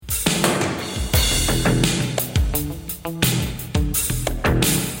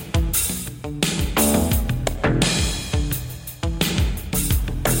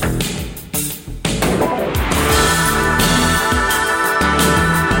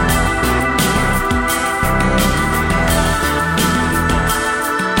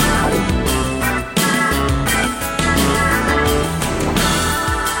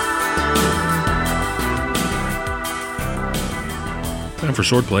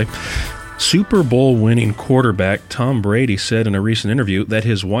for Swordplay. Super Bowl winning quarterback Tom Brady said in a recent interview that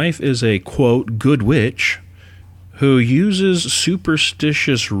his wife is a, quote, good witch who uses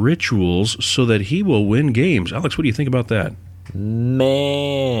superstitious rituals so that he will win games. Alex, what do you think about that?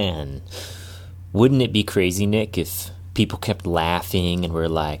 Man, wouldn't it be crazy, Nick, if people kept laughing and were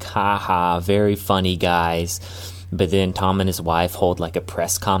like, ha ha, very funny guys. But then Tom and his wife hold like a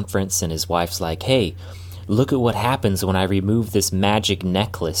press conference and his wife's like, hey, look at what happens when I remove this magic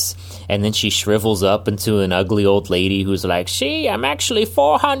necklace. And then she shrivels up into an ugly old lady who's like, see, I'm actually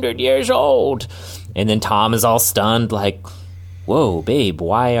 400 years old. And then Tom is all stunned like, whoa, babe,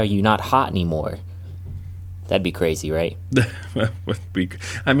 why are you not hot anymore? That'd be crazy, right?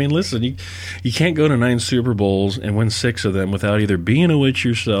 I mean, listen, you can't go to 9 Super Bowls and win 6 of them without either being a witch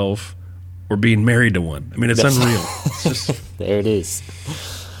yourself or being married to one. I mean, it's unreal. It's just, there it is.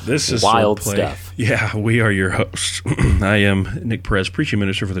 This is wild Swordplay. Stuff. Yeah, we are your hosts. I am Nick Perez, preaching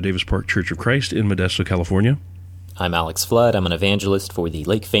minister for the Davis Park Church of Christ in Modesto, California. I'm Alex Flood. I'm an evangelist for the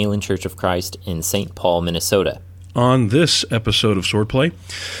Lake Phalen Church of Christ in St. Paul, Minnesota. On this episode of Swordplay,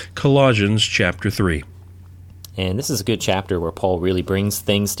 Colossians chapter 3. And this is a good chapter where Paul really brings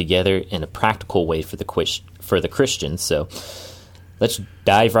things together in a practical way for the Christians. So let's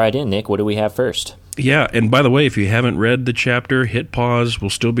dive right in, Nick. What do we have first? Yeah, and by the way, if you haven't read the chapter, hit pause. We'll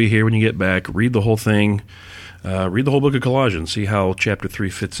still be here when you get back. Read the whole thing. Read the whole book of Colossians. See how chapter 3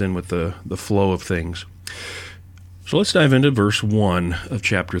 fits in with the flow of things. So let's dive into verse 1 of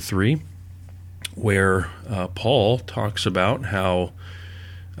chapter 3, where Paul talks about how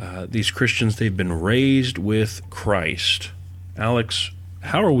these Christians, they've been raised with Christ. Alex,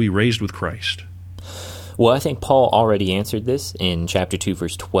 how are we raised with Christ? Well, I think Paul already answered this in chapter 2,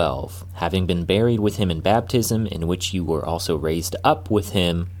 verse 12. Having been buried with him in baptism, in which you were also raised up with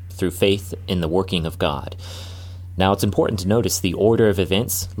him through faith in the working of God. Now, it's important to notice the order of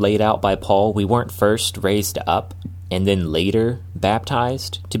events laid out by Paul. We weren't first raised up and then later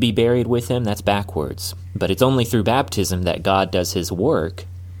baptized to be buried with him. That's backwards. But it's only through baptism that God does his work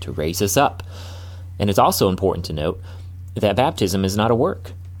to raise us up. And it's also important to note that baptism is not a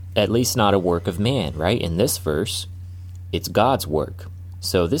work, at least not a work of man, right? In this verse, it's God's work.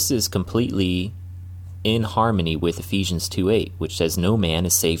 So this is completely in harmony with Ephesians 2:8, which says no man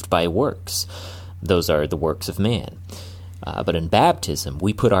is saved by works. Those are the works of man. But in baptism,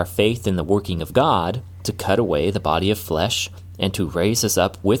 we put our faith in the working of God to cut away the body of flesh and to raise us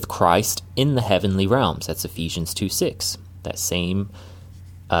up with Christ in the heavenly realms. That's Ephesians 2:6, that same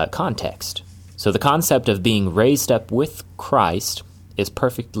context. So the concept of being raised up with Christ is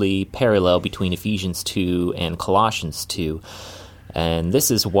perfectly parallel between Ephesians 2 and Colossians 2. And this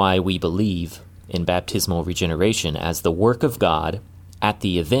is why we believe in baptismal regeneration as the work of God at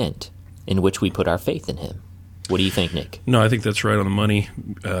the event in which we put our faith in him. What do you think, Nick? No, I think that's right on the money.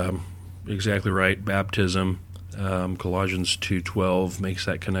 Exactly right. Baptism, Colossians 2:12 makes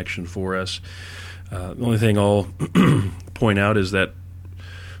that connection for us. The only thing I'll point out is that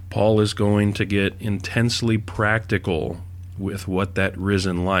Paul is going to get intensely practical with what that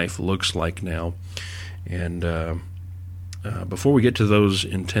risen life looks like now. And before we get to those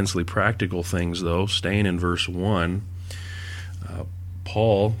intensely practical things, though, staying in verse 1,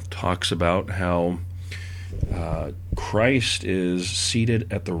 Paul talks about how Christ is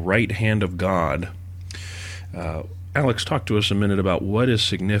seated at the right hand of God. Alex, talk to us a minute about what is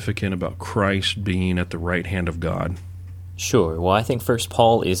significant about Christ being at the right hand of God. Sure. Well, I think first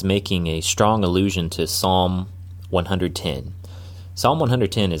Paul is making a strong allusion to Psalm 110. Psalm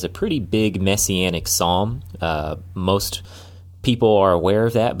 110 is a pretty big messianic psalm. Most people are aware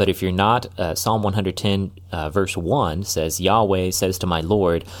of that, but if you're not, Psalm 110 verse 1 says, Yahweh says to my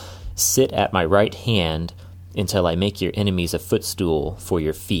Lord, sit at my right hand until I make your enemies a footstool for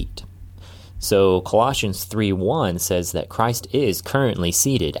your feet. So Colossians 3:1 says that Christ is currently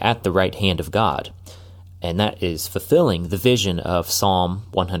seated at the right hand of God. And that is fulfilling the vision of Psalm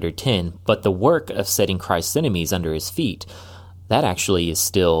 110. But the work of setting Christ's enemies under his feet, that actually is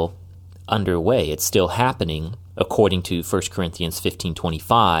still underway. It's still happening according to 1 Corinthians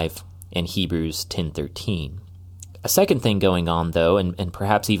 15:25 and Hebrews 10:13. A second thing going on, though, and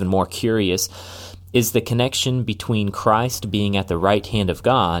perhaps even more curious, is the connection between Christ being at the right hand of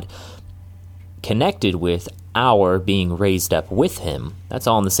God connected with our being raised up with him. That's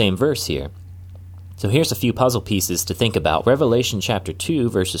all in the same verse here. So here's a few puzzle pieces to think about. Revelation chapter 2,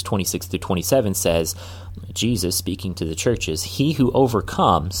 verses 26 through 27 says, Jesus speaking to the churches, he who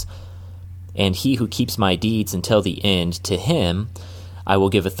overcomes and he who keeps my deeds until the end, to him I will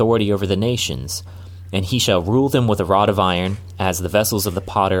give authority over the nations, and he shall rule them with a rod of iron, as the vessels of the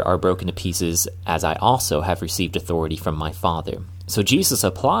potter are broken to pieces, as I also have received authority from my Father. So Jesus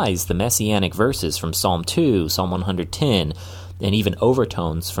applies the messianic verses from Psalm 2, Psalm 110, and even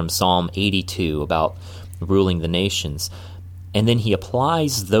overtones from Psalm 82 about ruling the nations. And then he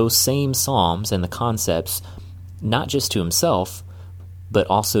applies those same psalms and the concepts not just to himself, but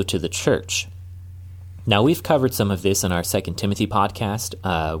also to the church. Now, we've covered some of this in our 2 Timothy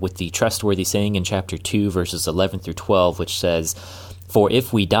podcast with the trustworthy saying in chapter 2, verses 11 through 12, which says, "For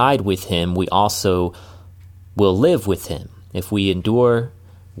if we died with him, we also will live with him. If we endure,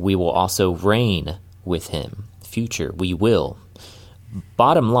 we will also reign with him." Future, we will.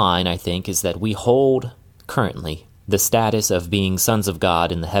 Bottom line, I think, is that we hold currently the status of being sons of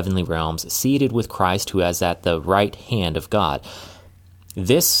God in the heavenly realms, seated with Christ, who is at the right hand of God.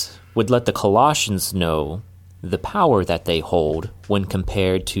 This would let the Colossians know the power that they hold when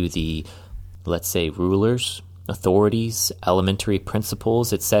compared to the, let's say, rulers, authorities, elementary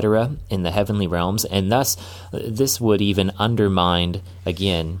principles, etc., in the heavenly realms, and thus this would even undermine,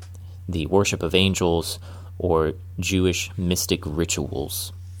 again, the worship of angels or Jewish mystic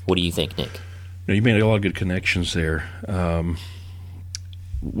rituals. What do you think, Nick? You made a lot of good connections there.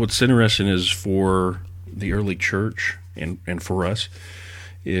 What's interesting is for the early church and for us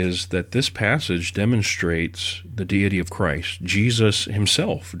is that this passage demonstrates the deity of Christ. Jesus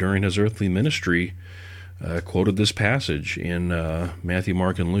himself, during his earthly ministry, quoted this passage in Matthew,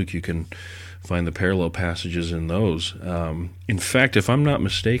 Mark, and Luke. You can find the parallel passages in those. In fact, if I'm not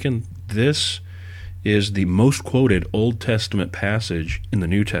mistaken, this is the most quoted Old Testament passage in the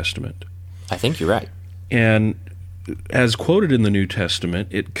New Testament. I think you're right. And as quoted in the New Testament,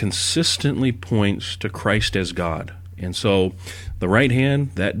 it consistently points to Christ as God. And so the right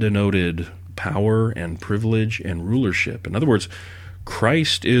hand, that denoted power and privilege and rulership. In other words,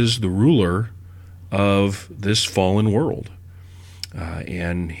 Christ is the ruler of this fallen world.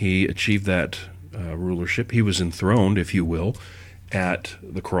 And he achieved that rulership. He was enthroned, if you will, at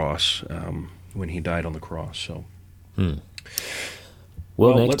the cross when he died on the cross. So,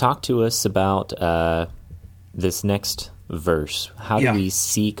 Well, Nick, talk to us about this next verse. How do we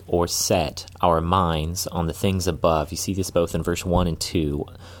seek or set our minds on the things above? You see this both in verse 1 and 2.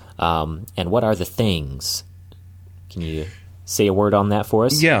 And what are the things? Can you say a word on that for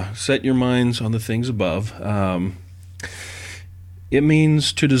us? Yeah, set your minds on the things above. It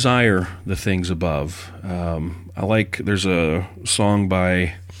means to desire the things above. There's a song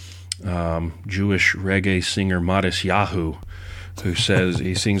by Jewish reggae singer Modest Yahoo, who says,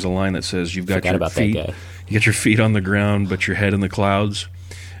 he sings a line that says, you got your feet on the ground, but your head in the clouds.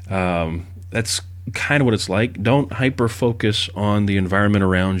 That's kind of what it's like. Don't hyper-focus on the environment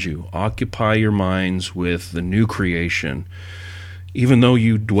around you. Occupy your minds with the new creation. Even though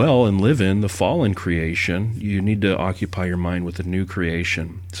you dwell and live in the fallen creation, you need to occupy your mind with the new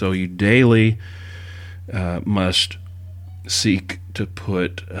creation. So you daily must seek to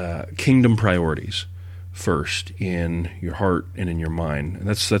put kingdom priorities first in your heart and in your mind. And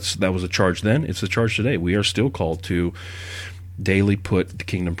that was a charge then. It's a charge today. We are still called to daily put the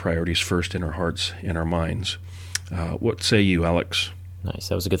kingdom priorities first in our hearts and our minds. What say you, Alex? Nice.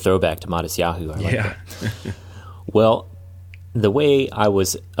 That was a good throwback to Modest Yahoo. I like that. Well, the way I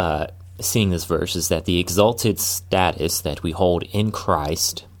was seeing this verse is that the exalted status that we hold in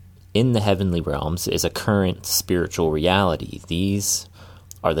Christ in the heavenly realms is a current spiritual reality. These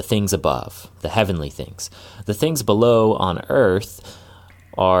are the things above, the heavenly things. The things below on earth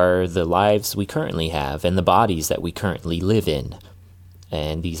are the lives we currently have and the bodies that we currently live in.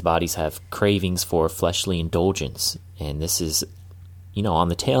 And these bodies have cravings for fleshly indulgence. And this is, on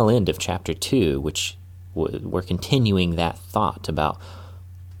the tail end of chapter 2, which we're continuing that thought about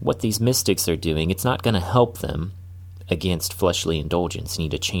what these mystics are doing. It's not going to help them against fleshly indulgence. You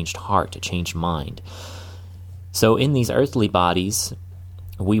need a changed heart, a changed mind. So in these earthly bodies,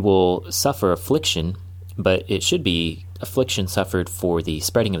 we will suffer affliction, but it should be affliction suffered for the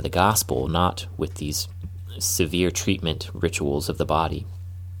spreading of the gospel, not with these severe treatment rituals of the body.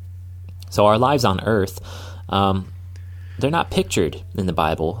 So our lives on earth, they're not pictured in the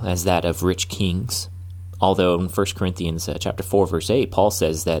Bible as that of rich kings. Although in 1 Corinthians chapter 4, verse 8, Paul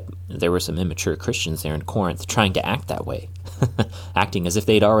says that there were some immature Christians there in Corinth trying to act that way, acting as if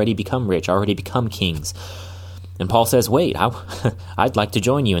they'd already become rich, already become kings. And Paul says, wait, I'd like to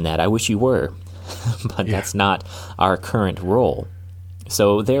join you in that. I wish you were. But that's not our current role.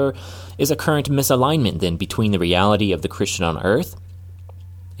 So there is a current misalignment then between the reality of the Christian on earth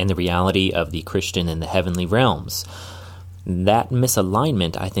and the reality of the Christian in the heavenly realms. That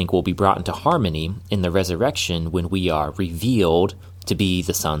misalignment, I think, will be brought into harmony in the resurrection when we are revealed to be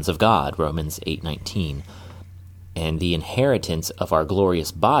the sons of God, Romans 8:19. And the inheritance of our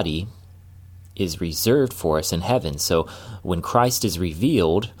glorious body is reserved for us in heaven. So when Christ is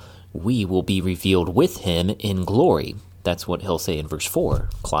revealed, we will be revealed with him in glory. That's what he'll say in verse 4,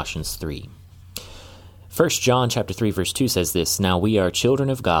 Colossians 3. 1 John chapter 3, verse 2 says this, "Now we are children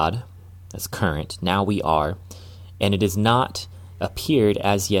of God," that's current, "now we are, and it is not appeared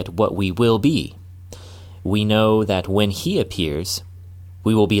as yet what we will be. We know that when he appears,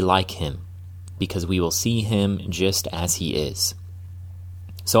 we will be like him, because we will see him just as he is."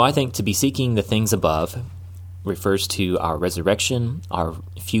 So I think to be seeking the things above refers to our resurrection, our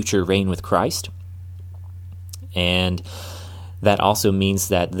future reign with Christ, and that also means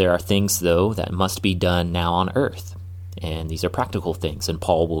that there are things, though, that must be done now on earth, and these are practical things, and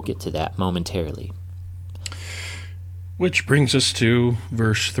Paul will get to that momentarily. Which brings us to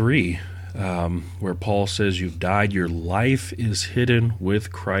verse 3, where Paul says, "You've died, your life is hidden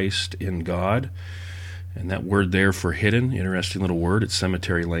with Christ in God." And that word there for hidden, interesting little word, it's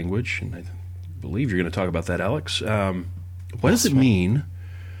cemetery language, and I believe you're going to talk about that, Alex. What does it mean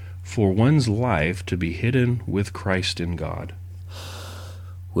for one's life to be hidden with Christ in God?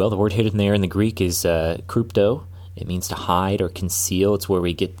 Well, the word hidden there in the Greek is krypto. It means to hide or conceal. It's where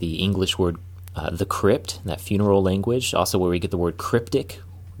we get the English word the crypt, that funeral language, also where we get the word cryptic,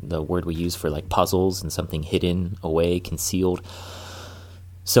 the word we use for like puzzles and something hidden away, concealed.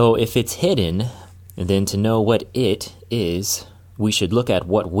 So if it's hidden, then to know what it is, we should look at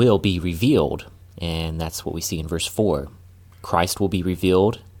what will be revealed, and that's what we see in verse 4. Christ will be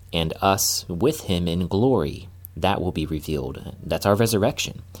revealed, and us with him in glory. That will be revealed. That's our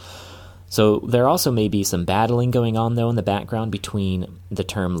resurrection. So there also may be some battling going on, though, in the background between the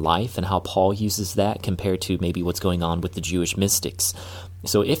term life and how Paul uses that compared to maybe what's going on with the Jewish mystics.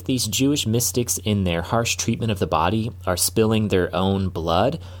 So if these Jewish mystics in their harsh treatment of the body are spilling their own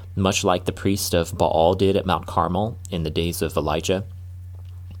blood, much like the priest of Baal did at Mount Carmel in the days of Elijah,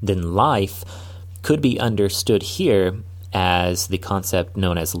 then life could be understood here as the concept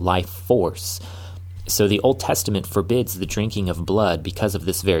known as life force. So the Old Testament forbids the drinking of blood because of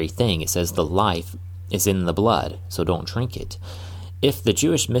this very thing. It says the life is in the blood, so don't drink it. If the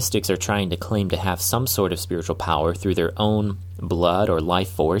Jewish mystics are trying to claim to have some sort of spiritual power through their own blood or life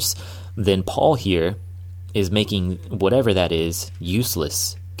force, then Paul here is making whatever that is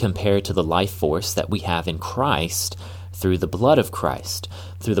useless compared to the life force that we have in Christ through the blood of Christ.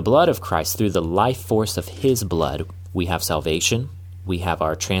 Through the blood of Christ, through the life force of his blood, we have salvation. We have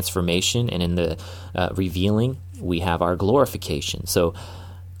our transformation, and in the revealing, we have our glorification. So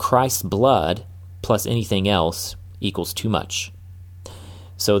Christ's blood plus anything else equals too much.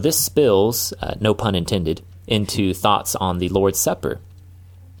 So this spills, no pun intended, into thoughts on the Lord's Supper,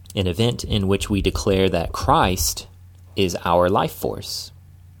 an event in which we declare that Christ is our life force.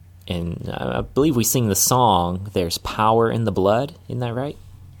 And I believe we sing the song, "There's power in the blood." Isn't that right?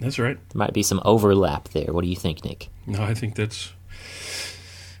 That's right. There might be some overlap there. What do you think, Nick? No, I think that's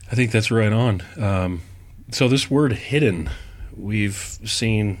right on. So this word hidden, we've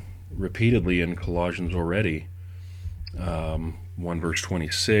seen repeatedly in Colossians already. 1 verse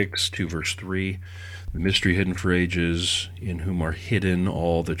 26, 2 verse 3, the mystery hidden for ages, in whom are hidden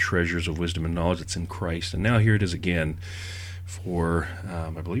all the treasures of wisdom and knowledge that's in Christ. And now here it is again for,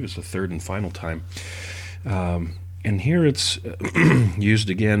 I believe it's the third and final time. And here it's used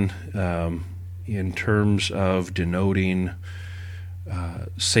again in terms of denoting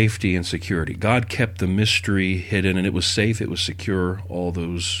safety and security. God kept the mystery hidden, and it was safe, it was secure all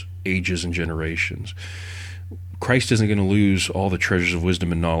those ages and generations. Christ isn't going to lose all the treasures of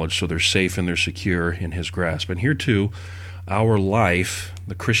wisdom and knowledge, so they're safe and they're secure in his grasp. And here too, our life,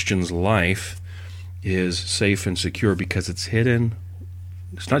 the Christian's life, is safe and secure because it's hidden.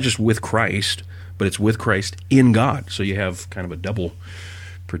 It's not just with Christ, but it's with Christ in God. So you have kind of a double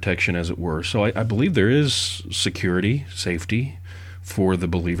protection, as it were. So I believe there is security, safety for the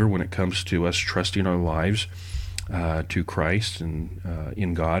believer when it comes to us trusting our lives to Christ and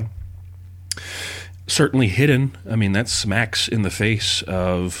in God. Certainly hidden, I mean, that smacks in the face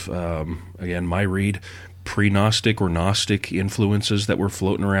of, again, my read, pre-Gnostic or Gnostic influences that were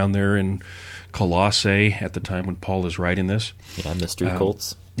floating around there in Colossae at the time when Paul is writing this. Yeah, mystery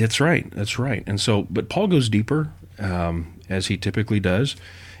cults. That's right. And so, but Paul goes deeper, as he typically does,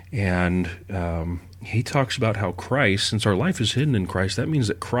 and he talks about how Christ, since our life is hidden in Christ, that means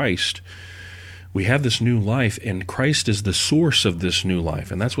that Christ, we have this new life, and Christ is the source of this new life,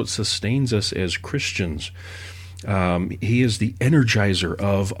 and that's what sustains us as Christians. He is the energizer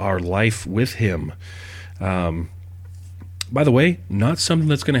of our life with him. By the way, not something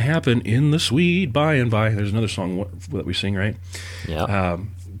that's going to happen in the sweet by and by. There's another song that we sing, right? Yeah.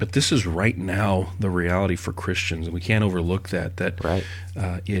 But this is right now the reality for Christians, and we can't overlook that Right.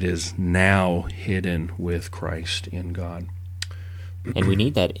 It is now hidden with Christ in God. And we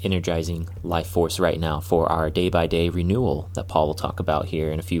need that energizing life force right now for our day-by-day renewal that Paul will talk about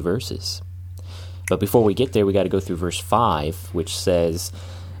here in a few verses. But before we get there, we got to go through verse 5, which says,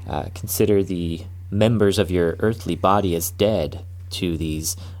 consider the members of your earthly body as dead, to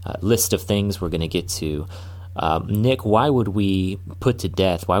these list of things we're going to get to. Nick, why would we put to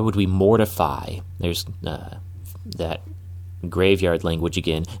death? Why would we mortify? There's that graveyard language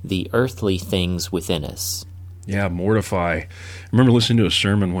again, the earthly things within us. Yeah, mortify. I remember listening to a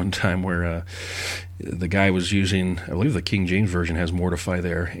sermon one time where the guy was using, I believe the King James Version has mortify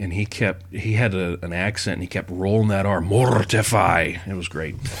there, and he had an accent, and he kept rolling that R, mortify. It was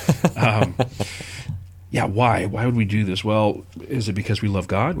great. Yeah, why? Why would we do this? Well, is it because we love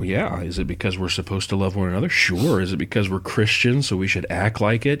God? Well, yeah. Is it because we're supposed to love one another? Sure. Is it because we're Christians, so we should act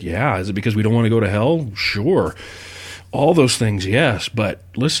like it? Yeah. Is it because we don't want to go to hell? Sure. All those things, yes. But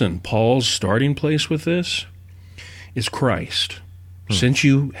listen, Paul's starting place with this is Christ. Since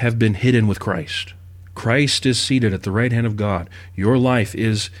you have been hidden with Christ, Christ is seated at the right hand of God. Your life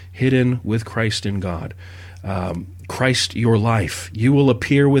is hidden with Christ in God. Christ, your life. You will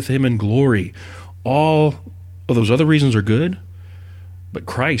appear with him in glory. All of those other reasons are good, but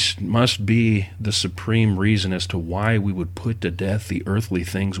Christ must be the supreme reason as to why we would put to death the earthly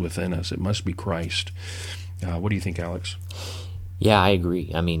things within us. It must be Christ. What do you think, Alex? Yeah, I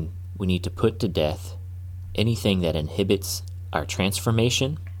agree. I mean, we need to put to death anything that inhibits our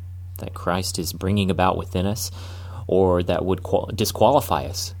transformation that Christ is bringing about within us, or that would disqualify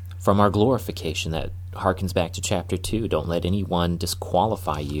us from our glorification. That harkens back to chapter 2. Don't let anyone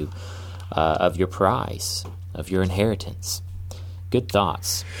disqualify you of your prize, of your inheritance. Good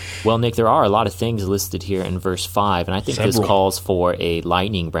thoughts. Well, Nick, there are a lot of things listed here in verse 5, and I think this calls for a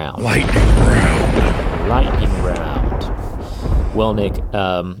lightning round. Lightning round. Lightning round. Well, Nick,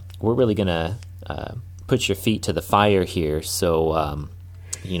 we're really going to put your feet to the fire here, so,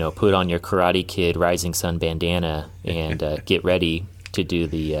 put on your Karate Kid Rising Sun bandana and get ready to do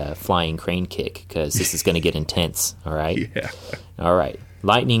the flying crane kick, because this is going to get intense, all right? Yeah. All right.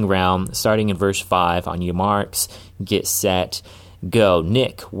 Lightning round, starting in verse 5. On your marks, get set, go.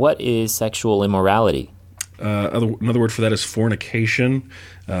 Nick, what is sexual immorality? Another word for that is fornication.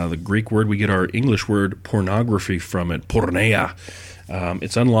 The Greek word, we get our English word pornography from it, porneia.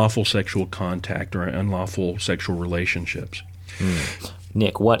 It's unlawful sexual contact or unlawful sexual relationships.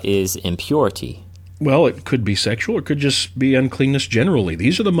 Nick, what is impurity? Well, it could be sexual. It could just be uncleanness generally.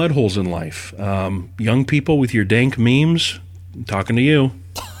 These are the mud holes in life. Young people with your dank memes, I'm talking to you.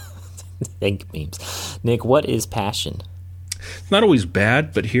 Dank memes. Nick, what is passion? It's not always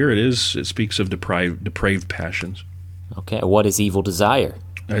bad, but here it is. It speaks of depraved passions. Okay, what is evil desire?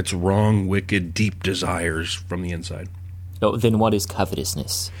 It's wrong, wicked, deep desires from the inside. Oh, then what is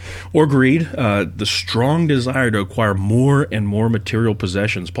covetousness? Or greed, the strong desire to acquire more and more material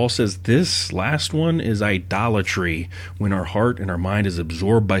possessions. Paul says this last one is idolatry, when our heart and our mind is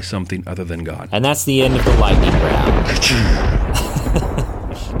absorbed by something other than God. And that's the end of the lightning round.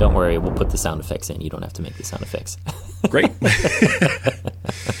 Don't worry, we'll put the sound effects in. You don't have to make the sound effects. Great. We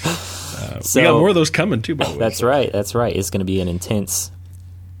got more of those coming, too, by the way. That's right. It's going to be an intense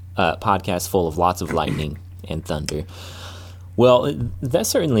podcast full of lots of lightning and thunder. Well, that's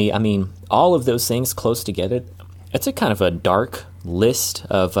certainly, all of those things close together, it's a kind of a dark list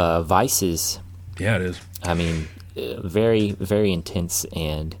of vices. Yeah, it is. Very, very intense,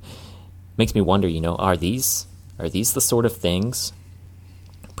 and makes me wonder, are these the sort of things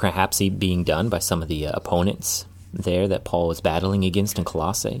perhaps being done by some of the opponents there that Paul is battling against in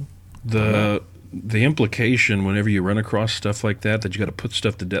Colossae? The implication whenever you run across stuff like that you got to put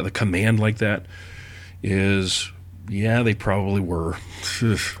stuff to death, a command like that is, yeah, they probably were.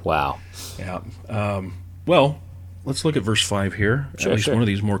 Wow. Yeah. Well, let's look at verse 5 here, at least one of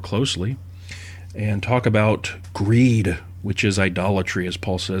these more closely, and talk about greed, which is idolatry, as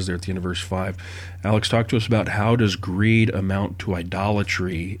Paul says there at the end of verse 5. Alex, talk to us about how does greed amount to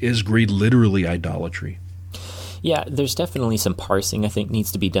idolatry? Is greed literally idolatry? Yeah, there's definitely some parsing I think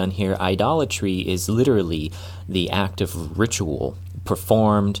needs to be done here. Idolatry is literally the act of ritual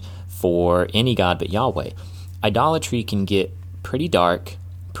performed for any god but Yahweh. Idolatry can get pretty dark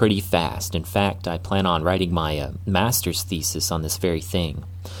pretty fast. In fact, I plan on writing my master's thesis on this very thing.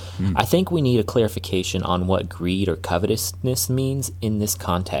 I think we need a clarification on what greed or covetousness means in this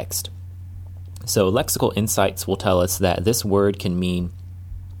context. So Lexical Insights will tell us that this word can mean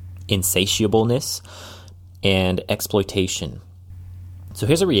insatiableness and exploitation. So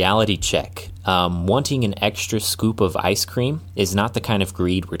here's a reality check. Wanting an extra scoop of ice cream is not the kind of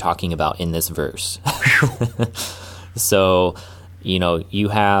greed we're talking about in this verse. So, you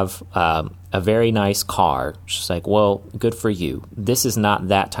have a very nice car. It's just like, well, good for you. This is not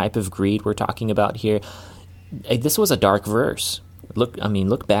that type of greed we're talking about here. This was a dark verse.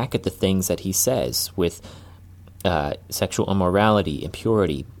 Look back at the things that he says with sexual immorality,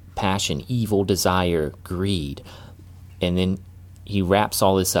 impurity, passion, evil desire, greed. And then he wraps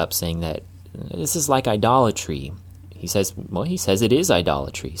all this up saying that this is like idolatry. He says it is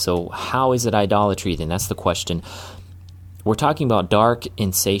idolatry. So how is it idolatry then? That's the question. We're talking about dark,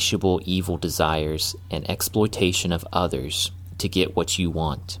 insatiable, evil desires and exploitation of others to get what you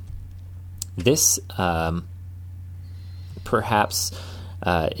want. This perhaps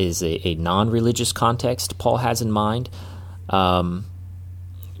is a non-religious context Paul has in mind.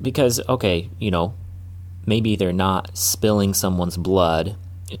 Because, maybe they're not spilling someone's blood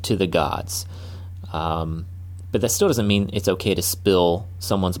to the gods. But that still doesn't mean it's okay to spill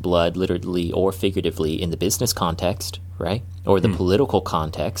someone's blood literally or figuratively in the business context, right? Or the political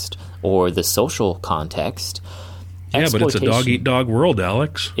context or the social context. Yeah, but it's a dog-eat-dog world,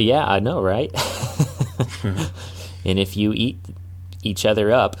 Alex. Yeah, I know, right? And if you eat each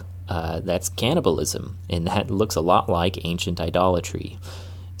other up, that's cannibalism, and that looks a lot like ancient idolatry.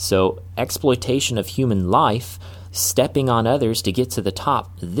 So exploitation of human life, stepping on others to get to the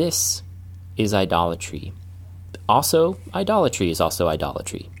top, this is idolatry. Also, idolatry is also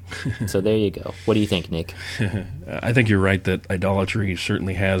idolatry. So there you go. What do you think, Nick? I think you're right that idolatry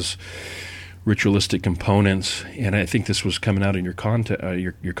certainly has ritualistic components, and I think this was coming out in your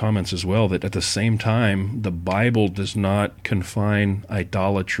comments as well, that at the same time, the Bible does not confine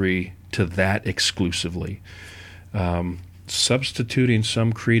idolatry to that exclusively. Substituting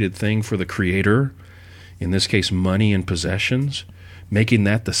some created thing for the Creator, in this case money and possessions, making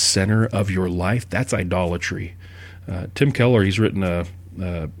that the center of your life, that's idolatry. Tim Keller, he's written a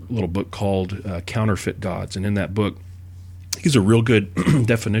little book called Counterfeit Gods, and in that book, he's a real good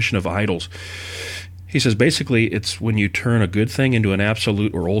definition of idols. He says basically it's when you turn a good thing into an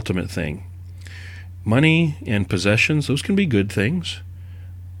absolute or ultimate thing. Money and possessions, those can be good things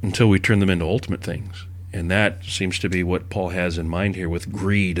until we turn them into ultimate things. And that seems to be what Paul has in mind here with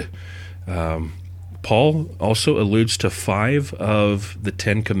greed. Paul also alludes to 5 of the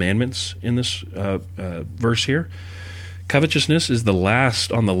 10 commandments in this verse here. Covetousness is the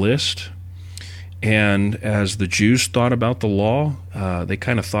last on the list. And as the Jews thought about the law, they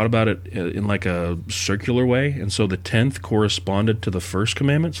kind of thought about it in like a circular way. And so the 10th corresponded to the first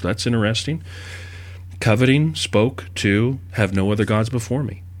commandment. So that's interesting. Coveting spoke to have no other gods before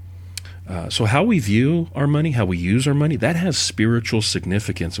me. So how we view our money, how we use our money, that has spiritual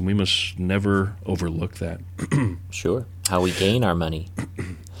significance, and we must never overlook that. Sure. How we gain our money.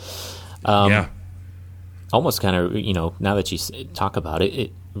 Yeah. Almost kind of, now that you talk about it,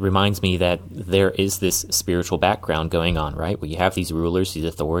 it reminds me that there is this spiritual background going on, right? Where you have these rulers, these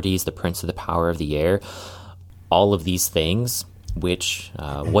authorities, the prince of the power of the air, all of these things, which,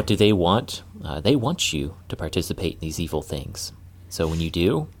 what do they want? They want you to participate in these evil things. So when you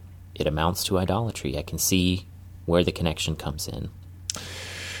do, it amounts to idolatry. I can see where the connection comes in.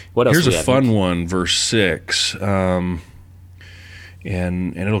 What else? Here's a fun one, verse 6, and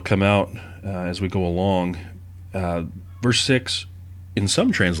it'll come out as we go along. Verse 6, in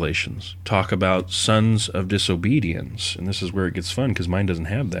some translations, talk about sons of disobedience, and this is where it gets fun because mine doesn't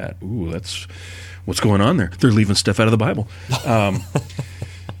have that. Ooh, that's what's going on there. They're leaving stuff out of the Bible.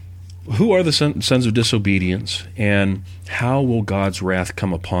 Who are the sons of disobedience, and how will God's wrath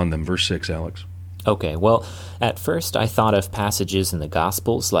come upon them? Verse 6, Alex. Okay, well, at first I thought of passages in the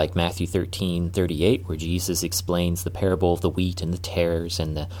Gospels like Matthew 13:38, where Jesus explains the parable of the wheat and the tares,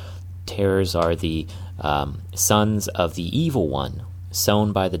 and the tares are the sons of the evil one,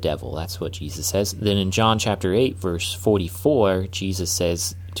 sown by the devil. That's what Jesus says. Then in John chapter 8, verse 44, Jesus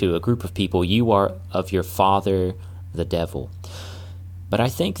says to a group of people, "You are of your father, the devil." But I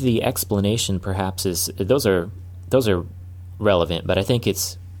think the explanation perhaps is, those are relevant, but I think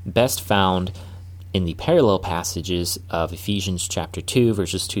it's best found in the parallel passages of Ephesians chapter 2,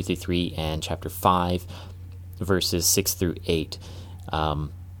 verses 2 through 3, and chapter 5, verses 6 through 8.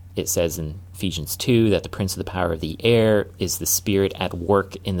 It says in Ephesians 2 that the prince of the power of the air is the spirit at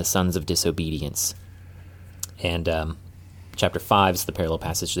work in the sons of disobedience. And chapter 5 is the parallel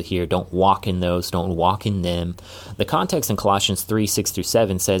passage to here. Don't walk in those, don't walk in them. The context in Colossians 3, 6 through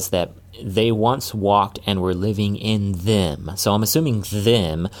 7 says that they once walked and were living in them. So I'm assuming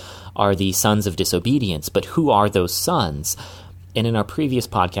them are the sons of disobedience. But who are those sons? And in our previous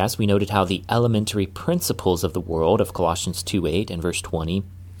podcast, we noted how the elementary principles of the world of Colossians 2:8 and verse 20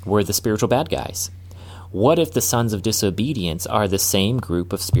 were the spiritual bad guys. What if the sons of disobedience are the same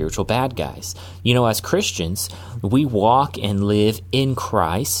group of spiritual bad guys? You know, as Christians, we walk and live in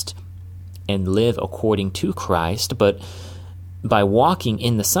Christ and live according to Christ, but by walking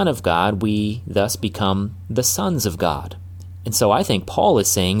in the Son of God, we thus become the sons of God. And so I think Paul is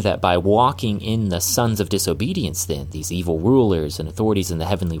saying that by walking in the sons of disobedience, then, these evil rulers and authorities in the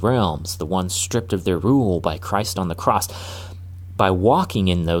heavenly realms, the ones stripped of their rule by Christ on the cross, by walking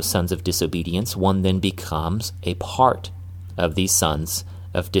in those sons of disobedience, one then becomes a part of these sons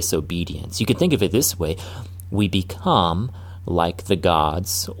of disobedience. You can think of it this way: we become like the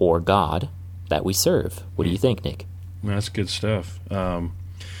gods or God that we serve. What do you think, Nick? That's good stuff. So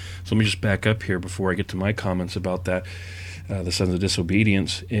let me just back up here before I get to my comments about that. The sons of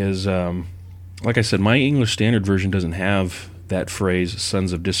disobedience is, like I said, my English Standard Version doesn't have that phrase,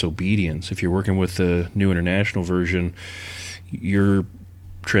 sons of disobedience. If you're working with the New International Version, your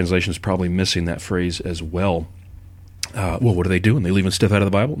translation is probably missing that phrase as well. Well, what are they doing? They leaving stuff out of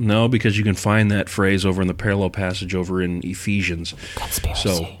the Bible? No, because you can find that phrase over in the parallel passage over in Ephesians. Conspiracy.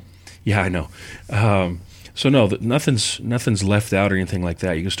 So, yeah, I know. So no, nothing's left out or anything like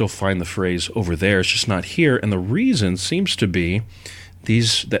that. You can still find the phrase over there. It's just not here. And the reason seems to be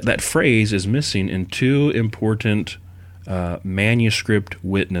that phrase is missing in two important manuscript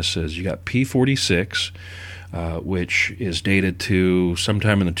witnesses. You got P46, which is dated to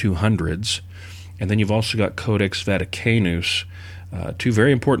sometime in the 200s. And then you've also got Codex Vaticanus, two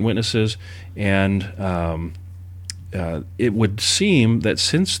very important witnesses. And it would seem that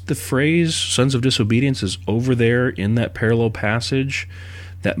since the phrase sons of disobedience is over there in that parallel passage,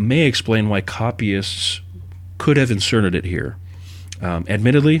 that may explain why copyists could have inserted it here.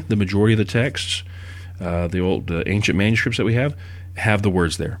 Admittedly, the majority of the texts, the old ancient manuscripts that we have the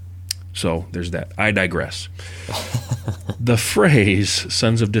words there. So there's that. I digress. The phrase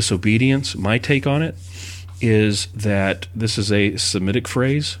sons of disobedience, my take on it is that this is a Semitic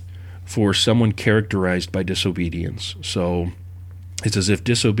phrase for someone characterized by disobedience. So it's as if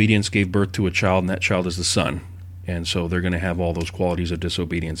disobedience gave birth to a child, and that child is the son. And so they're going to have all those qualities of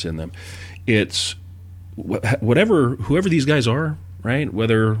disobedience in them. It's whoever these guys are, right?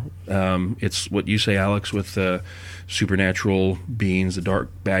 Whether it's what you say, Alex, with supernatural beings, the dark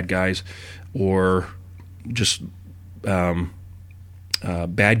bad guys, or just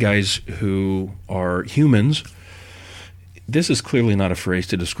bad guys who are humans. This is clearly not a phrase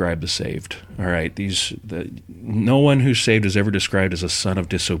to describe the saved. All right, no one who's saved is ever described as a son of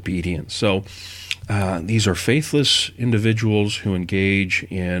disobedience. So these are faithless individuals who engage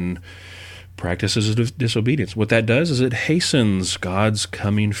in practices of disobedience. What that does is it hastens God's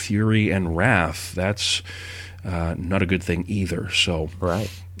coming fury and wrath. That's not a good thing either. So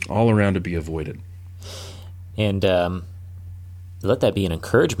right, all around to be avoided. And let that be an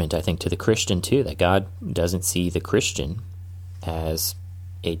encouragement, I think, to the Christian too, that God doesn't see the Christian as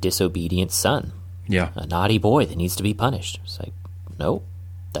a disobedient son, a naughty boy that needs to be punished. It's like, no,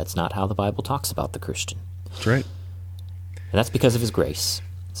 that's not how the Bible talks about the Christian. That's right. And that's because of his grace,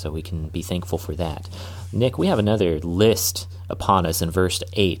 so we can be thankful for that. Nick, we have another list upon us in verse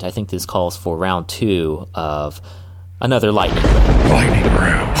 8. I think this calls for round 2 of another lightning round. Lightning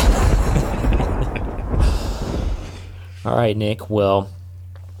round. All right, Nick, well,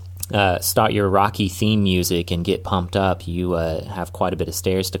 start your Rocky theme music and get pumped up. You have quite a bit of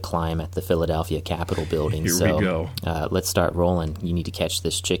stairs to climb at the Philadelphia Capitol building. Here we go. Let's start rolling. You need to catch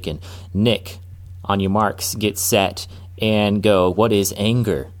this chicken. Nick, on your marks, get set, and go. What is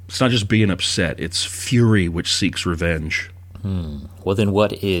anger? It's not just being upset. It's fury which seeks revenge. Well, then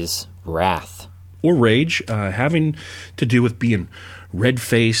what is wrath? Or rage, having to do with being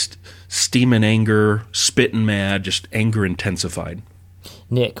red-faced, steaming anger, spitting mad, just anger intensified.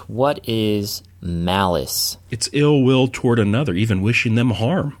 Nick, what is malice? It's ill will toward another, even wishing them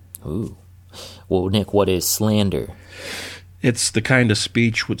harm. Ooh. Well, Nick, what is slander? It's the kind of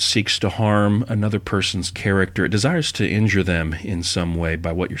speech which seeks to harm another person's character. It desires to injure them in some way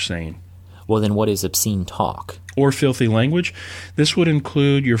by what you're saying. Well, then what is obscene talk? Or filthy language. This would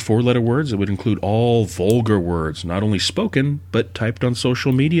include your 4-letter words. It would include all vulgar words, not only spoken, but typed on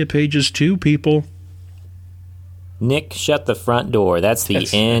social media pages too, people. Nick, shut the front door. That's the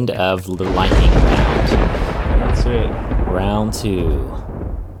end of the lightning round. That's it. Round 2.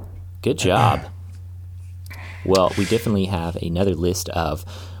 Good job. Well, we definitely have another list of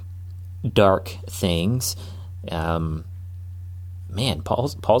dark things. Man,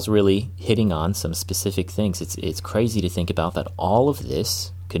 Paul's really hitting on some specific things. It's crazy to think about that all of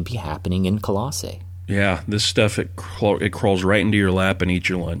this could be happening in Colossae. Yeah, this stuff, it crawls right into your lap and eats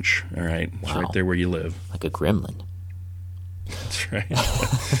your lunch. All right, it's Wow. right there where you live. Like a gremlin. That's right.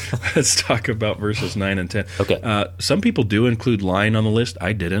 Let's talk about verses 9 and 10. Okay. Some people do include lying on the list.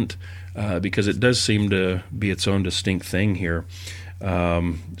 I didn't, because it does seem to be its own distinct thing here.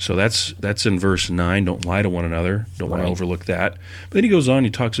 So that's in verse 9. Don't lie to one another. Don't want to Right. overlook that. But then he goes on. He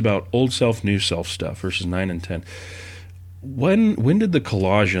talks about old self, new self stuff, verses 9 and 10. When did the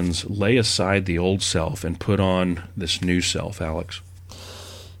Colossians lay aside the old self and put on this new self, Alex?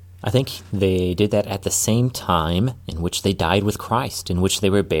 I think they did that at the same time in which they died with Christ, in which they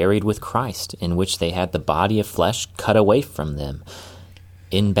were buried with Christ, in which they had the body of flesh cut away from them,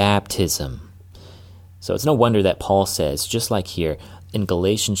 in baptism. So it's no wonder that Paul says, just like here in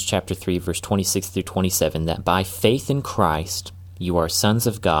Galatians chapter 3, verse 26 through 27, that by faith in Christ you are sons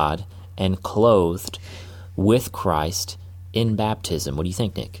of God and clothed with Christ in baptism. What do you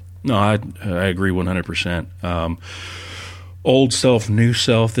think, Nick? No, I agree 100%. Old self, new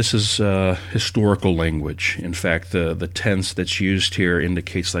self, this is historical language. In fact, the tense that's used here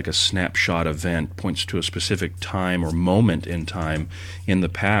indicates like a snapshot event, points to a specific time or moment in time in the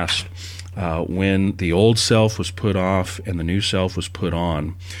past when the old self was put off and the new self was put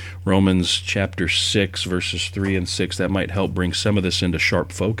on. Romans chapter 6, verses 3 and 6, that might help bring some of this into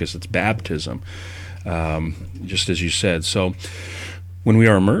sharp focus. It's baptism, just as you said. So when we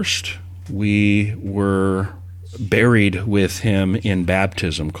are immersed, we were buried with him in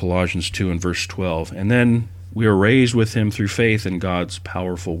baptism, Colossians 2 and verse 12. And then we are raised with him through faith in God's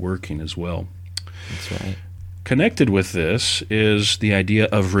powerful working as well. That's right. Connected with this is the idea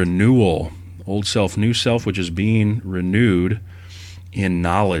of renewal, old self, new self, which is being renewed in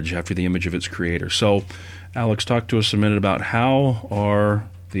knowledge after the image of its creator. So, Alex, talk to us a minute about how are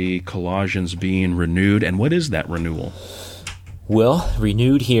the Colossians being renewed, and what is that renewal? Well,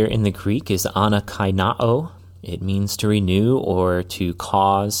 renewed here in the Greek is anakainao. It means to renew or to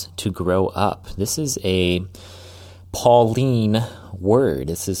cause to grow up. This is a Pauline word.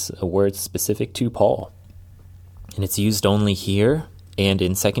 This is a word specific to Paul. And it's used only here and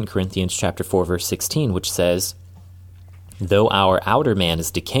in 2 Corinthians chapter 4, verse 16, which says, though our outer man is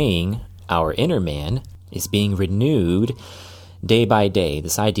decaying, our inner man is being renewed day by day.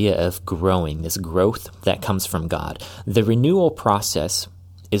 This idea of growing, this growth that comes from God. The renewal process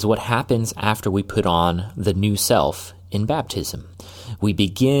is what happens after we put on the new self in baptism. We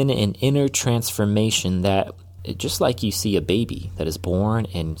begin an inner transformation that, just like you see a baby that is born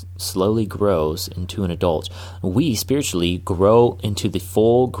and slowly grows into an adult, we spiritually grow into the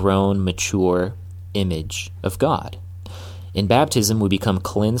full-grown, mature image of God. In baptism, we become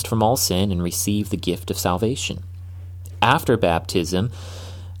cleansed from all sin and receive the gift of salvation. After baptism,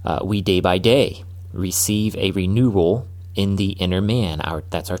 we day by day receive a renewal in the inner man.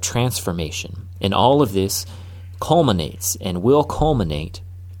 That's our transformation. And all of this culminates and will culminate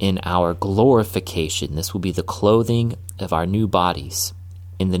in our glorification. This will be the clothing of our new bodies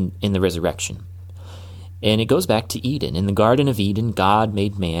in the resurrection. And it goes back to Eden. In the Garden of Eden, God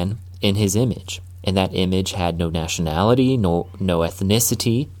made man in his image. And that image had no nationality, no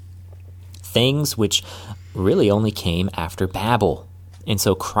ethnicity, things which really only came after Babel. And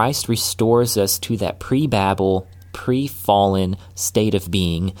so Christ restores us to that pre-Babel, pre-fallen state of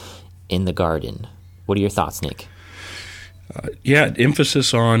being in the garden. What are your thoughts, Nick?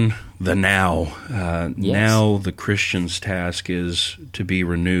 Emphasis on the now. Yes. Now the Christian's task is to be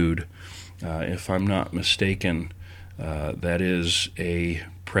renewed. If I'm not mistaken, that is a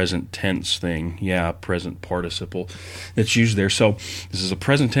present tense thing. Present participle that's used there. So this is a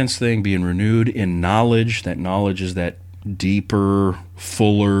present tense thing, being renewed in knowledge. That knowledge is that deeper,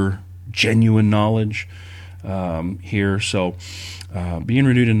 fuller, genuine knowledge here. So being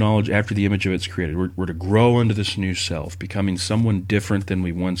renewed in knowledge after the image of its created. We're to grow into this new self, becoming someone different than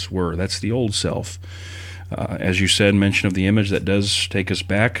we once were. That's the old self. As you said, mention of the image, that does take us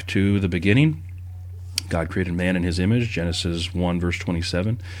back to the beginning. God created man in his image, Genesis 1, verse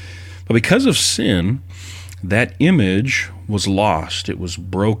 27. But because of sin, that image was lost. It was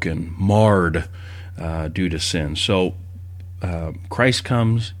broken, marred due to sin. So Christ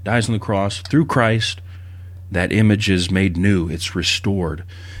comes, dies on the cross. Through Christ, that image is made new. It's restored.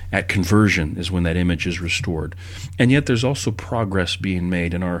 At conversion is when that image is restored. And yet there's also progress being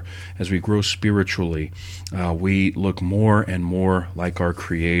made as we grow spiritually. We look more and more like our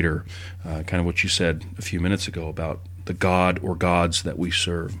Creator, kind of what you said a few minutes ago about the God or gods that we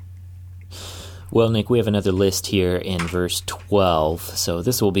serve. Well, Nick, we have another list here in verse 12. So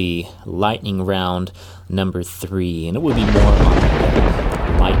this will be lightning round number 3, and it will be more on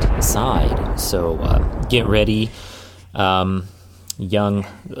the light side. So get ready. young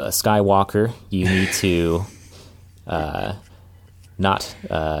Skywalker, you need to not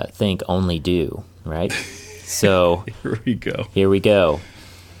think, only do, right? So Here we go.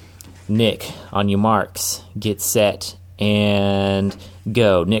 Nick, on your marks, get set, and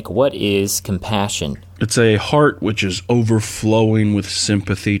go. Nick, what is compassion? It's a heart which is overflowing with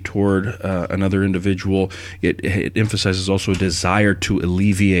sympathy toward another individual. It emphasizes also a desire to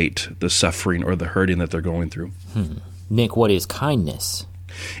alleviate the suffering or the hurting that they're going through. Nick, what is kindness?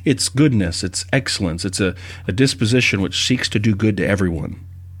 It's goodness. It's excellence. It's a disposition which seeks to do good to everyone.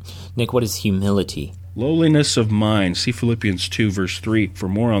 Nick, what is humility? Lowliness of mind. See Philippians 2, verse 3 for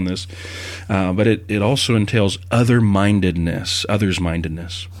more on this. But it also entails others-mindedness.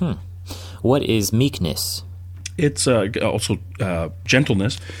 What is meekness? It's also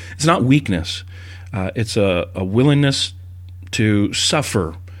gentleness. It's not weakness. It's a willingness to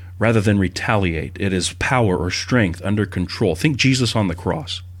suffer rather than retaliate. It is power or strength under control. Think Jesus on the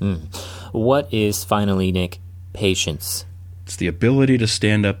cross. What is, finally, Nick, patience? It's the ability to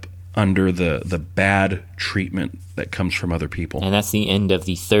stand up under the bad treatment that comes from other people. And that's the end of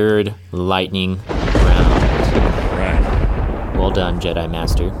the third lightning round. Right. Well done, Jedi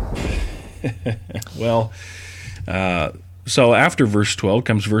Master. Well, so after verse 12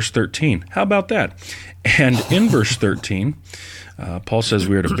 comes verse 13. How about that? And in verse 13, Paul says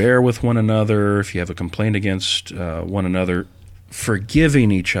we are to bear with one another. If you have a complaint against one another,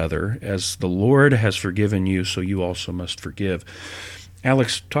 forgiving each other, as the Lord has forgiven you, so you also must forgive.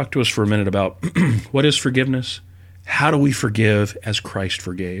 Alex, talk to us for a minute about what is forgiveness? How do we forgive as Christ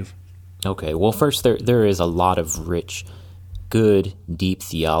forgave? Okay, well, first, there is a lot of rich, good, deep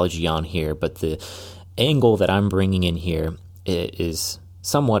theology on here, but the angle that I'm bringing in here is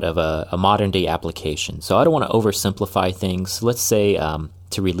somewhat of a modern-day application. So I don't want to oversimplify things. Let's say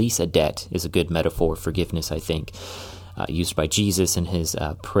to release a debt is a good metaphor for forgiveness, I think, used by Jesus in his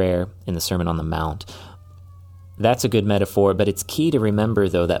prayer in the Sermon on the Mount. That's a good metaphor, but it's key to remember,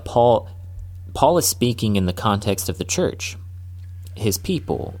 though, that Paul is speaking in the context of the church, his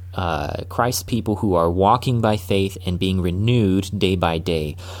people, Christ's people who are walking by faith and being renewed day by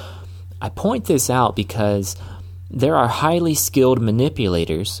day. I point this out because there are highly skilled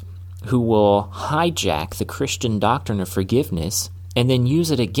manipulators who will hijack the Christian doctrine of forgiveness and then use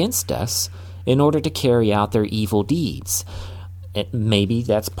it against us in order to carry out their evil deeds. Maybe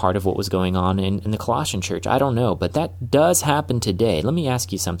that's part of what was going on in the Colossian church. I don't know, but that does happen today. Let me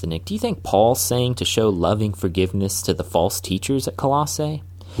ask you something, Nick. Do you think Paul's saying to show loving forgiveness to the false teachers at Colossae?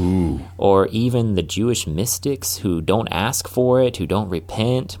 Ooh. Or even the Jewish mystics who don't ask for it, who don't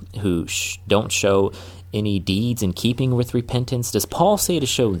repent, who don't show any deeds in keeping with repentance? Does Paul say to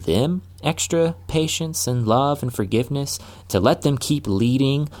show them extra patience and love and forgiveness, to let them keep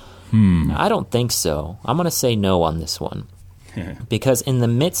leading? I don't think so. I'm going to say no on this one. Because in the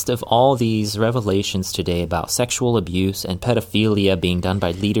midst of all these revelations today about sexual abuse and pedophilia being done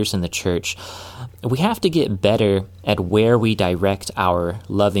by leaders in the church, we have to get better at where we direct our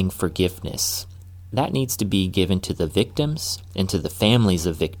loving forgiveness. That needs to be given to the victims and to the families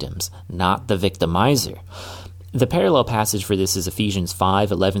of victims, not the victimizer. The parallel passage for this is Ephesians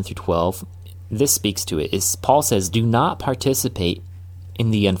 5:11 through 12. This speaks to it. Paul says, "Do not participate in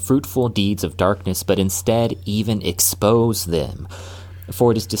the unfruitful deeds of darkness, but instead even expose them.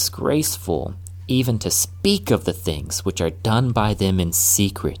 For it is disgraceful even to speak of the things which are done by them in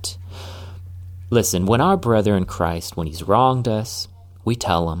secret." Listen, when our brother in Christ, when he's wronged us, we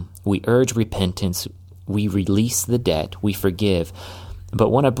tell him, we urge repentance, we release the debt, we forgive. But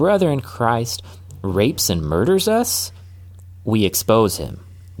when a brother in Christ rapes and murders us, we expose him.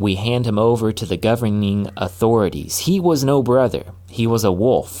 We hand him over to the governing authorities. He was no brother. He was a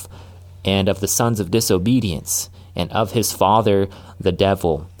wolf, and of the sons of disobedience, and of his father, the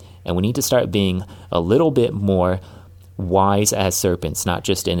devil. And we need to start being a little bit more wise as serpents, not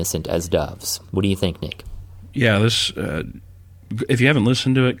just innocent as doves. What do you think, Nick? Yeah, this. If you haven't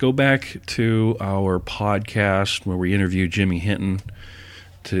listened to it, go back to our podcast where we interviewed Jimmy Hinton.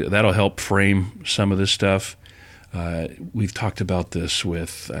 That'll help frame some of this stuff. We've talked about this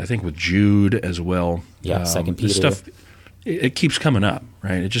with Jude as well. Yeah, 2 Peter. This stuff, it keeps coming up,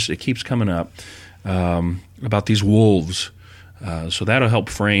 right? It keeps coming up about these wolves. So that'll help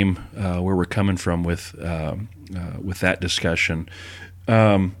frame where we're coming from with that discussion.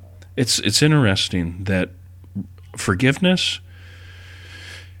 It's interesting that forgiveness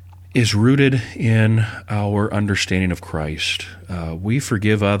is rooted in our understanding of Christ. We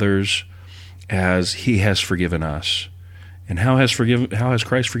forgive others as He has forgiven us. And how has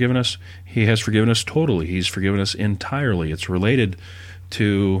Christ forgiven us? He has forgiven us totally. He's forgiven us entirely. It's related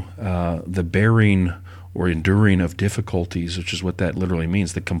to the bearing or enduring of difficulties, which is what that literally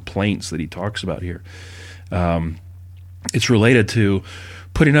means, the complaints that he talks about here. It's related to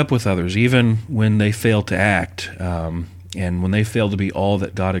putting up with others, even when they fail to act, and when they fail to be all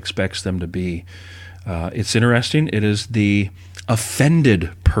that God expects them to be. It's interesting. It is the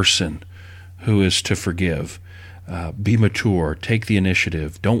offended person who is to forgive. Be mature. Take the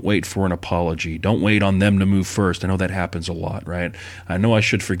initiative. Don't wait for an apology. Don't wait on them to move first. I know that happens a lot, right? I know I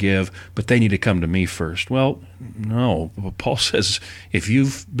should forgive, but they need to come to me first. Well, no. Paul says if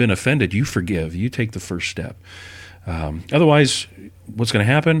you've been offended, you forgive. You take the first step. Otherwise, what's going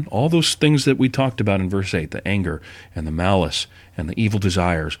to happen? All those things that we talked about in verse 8, the anger and the malice and the evil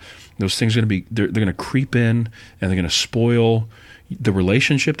desires, those things are going to be, they're going to creep in, and they're going to spoil the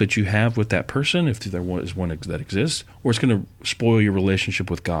relationship that you have with that person, if there is one that exists, or it's going to spoil your relationship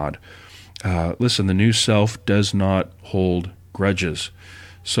with God. Listen, the new self does not hold grudges.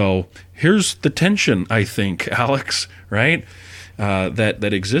 So here's the tension, I think, Alex, right?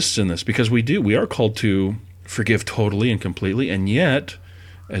 That exists in this, because we are called to forgive totally and completely, and yet,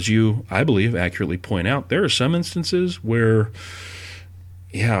 as you, I believe, accurately point out, there are some instances where,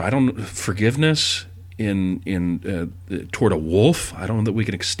 forgiveness in toward a wolf, I don't know that we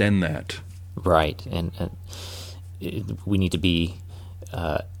can extend that. Right, and we need to be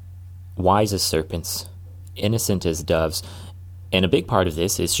wise as serpents, innocent as doves, and a big part of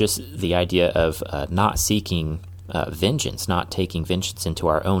this is just the idea of not seeking vengeance, not taking vengeance into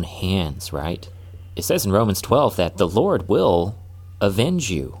our own hands, right? It says in Romans 12 that the Lord will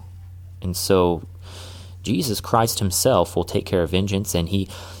avenge you. And so Jesus Christ himself will take care of vengeance, and he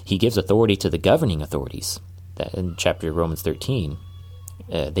gives authority to the governing authorities. That in chapter Romans 13,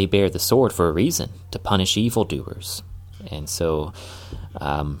 they bear the sword for a reason, to punish evildoers. And so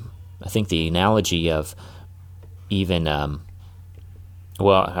I think the analogy of even, I'm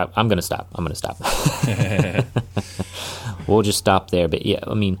going to stop. We'll just stop there. But yeah,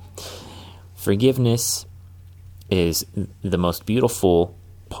 I mean, forgiveness is the most beautiful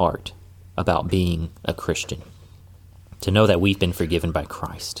part about being a Christian. To know that we've been forgiven by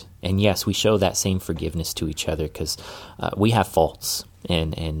Christ. And yes, we show that same forgiveness to each other because we have faults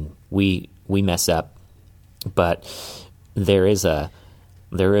and we mess up. But there is a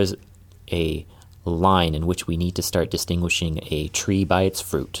line in which we need to start distinguishing a tree by its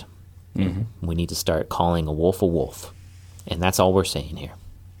fruit. Mm-hmm. We need to start calling a wolf a wolf. And that's all we're saying here.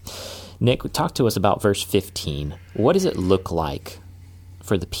 Nick, talk to us about verse 15. What does it look like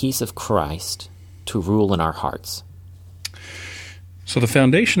for the peace of Christ to rule in our hearts? So the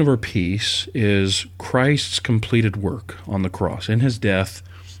foundation of our peace is Christ's completed work on the cross. In his death,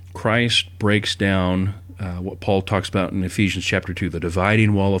 Christ breaks down what Paul talks about in Ephesians chapter 2, the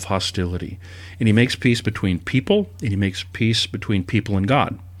dividing wall of hostility. And he makes peace between people, and he makes peace between people and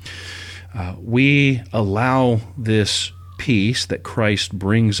God. We allow this peace that Christ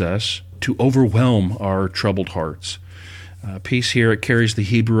brings us to overwhelm our troubled hearts. Peace here, it carries the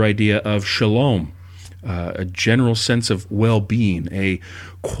Hebrew idea of shalom, a general sense of well-being, a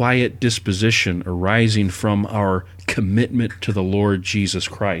quiet disposition arising from our commitment to the Lord Jesus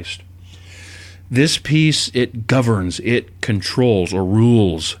Christ. This peace, it governs, it controls or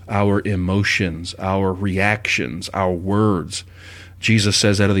rules our emotions, our reactions, our words. Jesus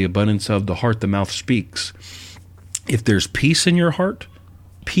says, out of the abundance of the heart, the mouth speaks. If there's peace in your heart,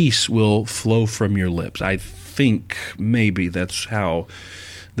 peace will flow from your lips. I think maybe that's how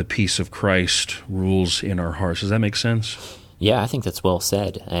the peace of Christ rules in our hearts. Does that make sense? Yeah, I think that's well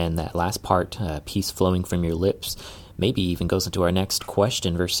said. And that last part, peace flowing from your lips, maybe even goes into our next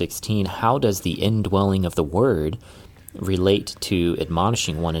question, verse 16. How does the indwelling of the Word relate to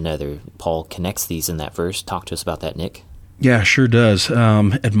admonishing one another? Paul connects these in that verse. Talk to us about that, Nick. Yeah, sure does.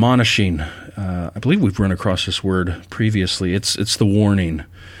 Admonishing. I believe we've run across this word previously. It's the warning.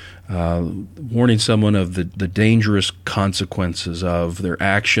 Warning someone of the dangerous consequences of their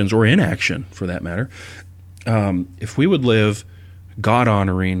actions or inaction, for that matter. If we would live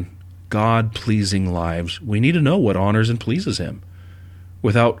God-honoring, God-pleasing lives, we need to know what honors and pleases Him.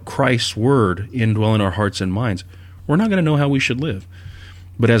 Without Christ's Word indwelling our hearts and minds, we're not going to know how we should live.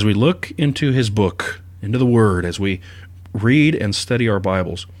 But as we look into His book, into the Word, as we read and study our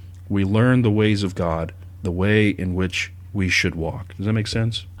Bibles, we learn the ways of God, the way in which we should walk. Does that make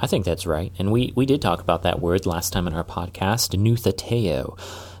sense? I think that's right. And we did talk about that word last time in our podcast, noutheteo.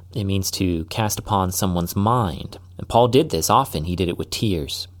 It means to cast upon someone's mind. And Paul did this often. He did it with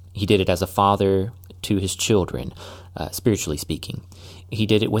tears. He did it as a father to his children, spiritually speaking. He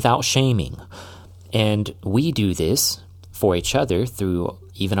did it without shaming. And we do this for each other through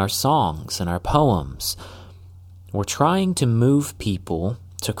even our songs and our poems. We're trying to move people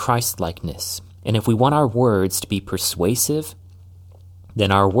to Christ-likeness And if we want our words to be persuasive,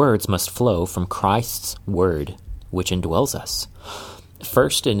 then our words must flow from Christ's word, which indwells us.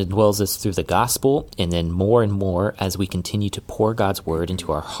 First, it indwells us through the gospel, and then more and more as we continue to pour God's word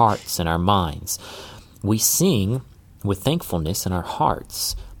into our hearts and our minds. We sing with thankfulness in our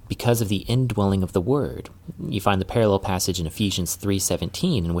hearts because of the indwelling of the word. You find the parallel passage in Ephesians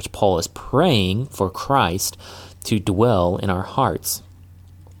 3:17, in which Paul is praying for Christ to dwell in our hearts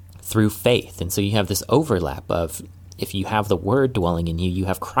through faith. And so you have this overlap of, if you have the word dwelling in you, you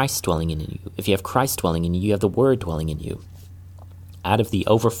have Christ dwelling in you. If you have Christ dwelling in you, you have the word dwelling in you. Out of the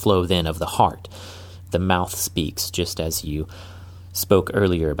overflow then of the heart, the mouth speaks, just as you spoke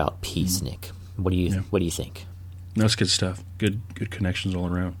earlier about peace, Nick. What do you think? That's good stuff. Good connections all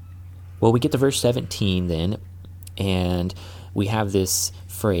around. Well, we get to verse 17 then, and we have this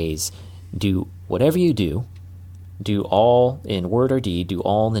phrase, do whatever you do all in word or deed, do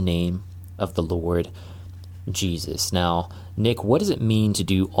all in the name of the Lord Jesus. Now, Nick, what does it mean to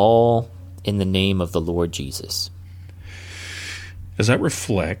do all in the name of the Lord Jesus? As I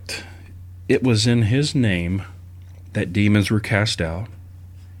reflect, it was in his name that demons were cast out.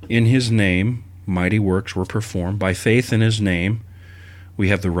 In his name, mighty works were performed. By faith in his name, we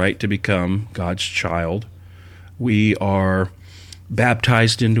have the right to become God's child. We are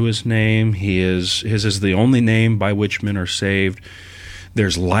baptized into his name. His is the only name by which men are saved.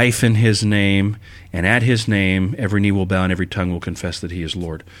 There's life in his name, and at his name, every knee will bow and every tongue will confess that he is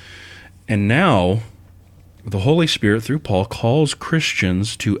Lord. And now, the Holy Spirit, through Paul, calls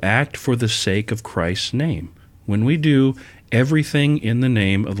Christians to act for the sake of Christ's name. When we do everything in the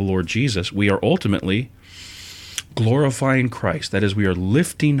name of the Lord Jesus, we are ultimately glorifying Christ. That is, we are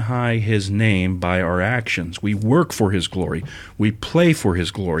lifting high his name by our actions. We work for his glory. We play for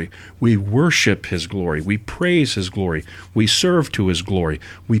his glory. We worship his glory. We praise his glory. We serve to his glory.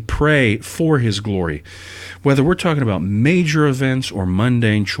 We pray for his glory. Whether we're talking about major events or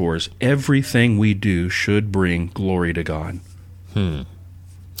mundane chores, everything we do should bring glory to God. I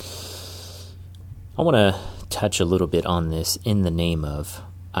want to touch a little bit on this in the name of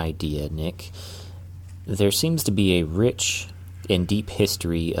idea, Nick. There seems to be a rich and deep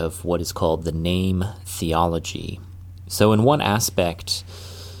history of what is called the name theology. So in one aspect,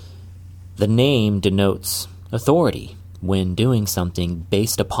 the name denotes authority when doing something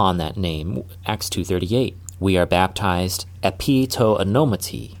based upon that name. Acts 2:38, we are baptized epi to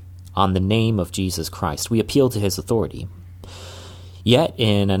onomati, on the name of Jesus Christ. We appeal to his authority. Yet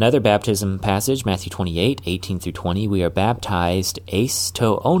in another baptism passage, Matthew 28:18-20, we are baptized eis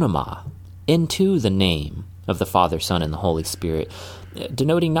to onoma, into the name of the Father, Son, and the Holy Spirit,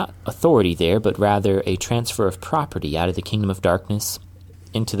 denoting not authority there, but rather a transfer of property out of the kingdom of darkness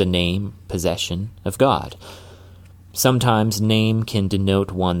into the name, possession of God. Sometimes name can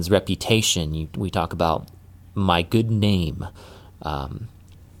denote one's reputation. We talk about my good name.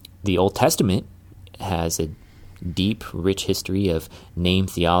 The Old Testament has a deep, rich history of name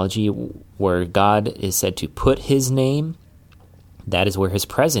theology where God is said to put his name. That is where his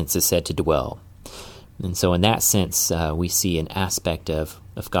presence is said to dwell. And so in that sense, we see an aspect of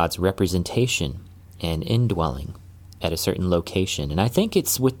God's representation and indwelling at a certain location. And I think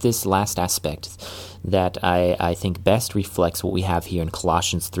it's with this last aspect that I think best reflects what we have here in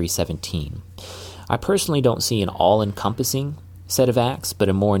Colossians 3:17. I personally don't see an all-encompassing set of acts, but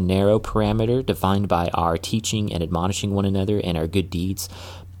a more narrow parameter defined by our teaching and admonishing one another and our good deeds.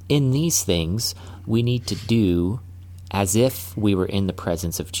 In these things, we need to do as if we were in the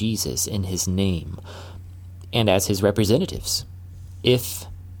presence of Jesus in his name and as his representatives. If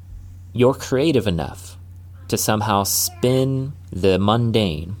you're creative enough to somehow spin the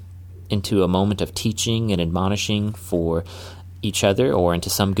mundane into a moment of teaching and admonishing for each other or into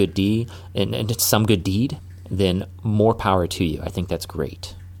some good deed, then more power to you. I think that's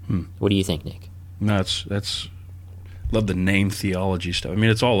great. What do you think, Nick? No, that's love the name theology stuff. I mean,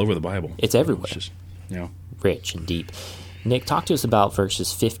 it's all over the Bible. It's everywhere. It's just, rich and deep. Nick, talk to us about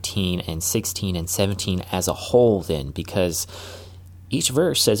verses 15 and 16 and 17 as a whole then, because each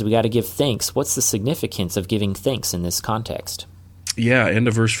verse says we got to give thanks. What's the significance of giving thanks in this context? Yeah, end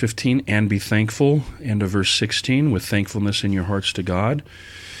of verse 15, and be thankful. End of verse 16, with thankfulness in your hearts to God.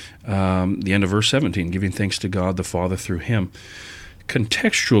 The end of verse 17, giving thanks to God the Father through him.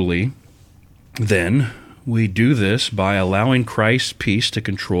 Contextually, then, we do this by allowing Christ's peace to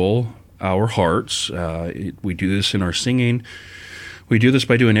control our hearts. We do this in our singing. We do this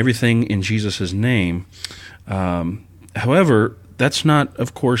by doing everything in Jesus' name. However, that's not,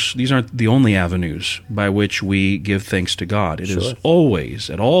 of course, these aren't the only avenues by which we give thanks to God. It is always,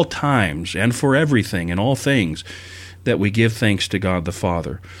 at all times, and for everything and all things, that we give thanks to God the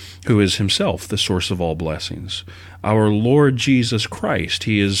Father, who is himself the source of all blessings. Our Lord Jesus Christ,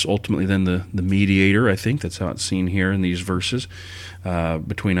 he is ultimately then the mediator, I think. That's how it's seen here in these verses,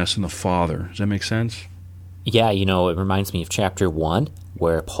 between us and the Father. Does that make sense? Yeah, it reminds me of chapter 1,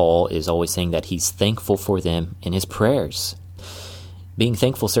 where Paul is always saying that he's thankful for them in his prayers. Being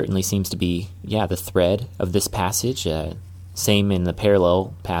thankful certainly seems to be, the thread of this passage. Same in the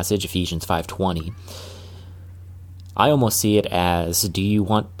parallel passage, Ephesians 5:20. I almost see it as, do you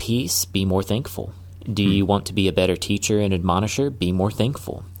want peace? Be more thankful. Do you want to be a better teacher and admonisher? Be more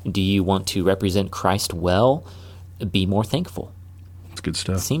thankful. Do you want to represent Christ well? Be more thankful. That's good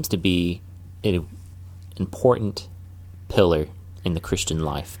stuff. It seems to be an important pillar in the Christian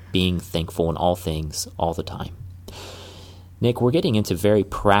life, being thankful in all things, all the time. Nick, we're getting into very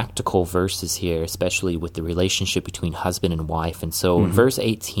practical verses here, especially with the relationship between husband and wife. And so in verse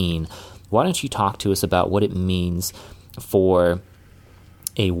 18, why don't you talk to us about what it means for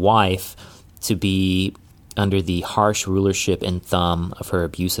a wife to be under the harsh rulership and thumb of her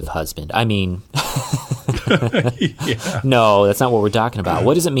abusive husband? I mean, no, that's not what we're talking about.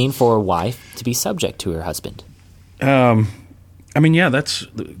 What does it mean for a wife to be subject to her husband? That's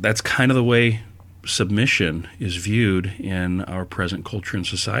kind of the way submission is viewed in our present culture and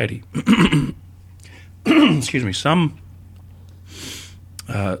society. Excuse me. Some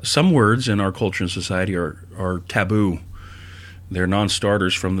words in our culture and society are taboo. They're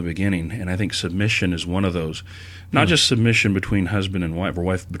non-starters from the beginning, and I think submission is one of those. Not just submission between husband and wife, or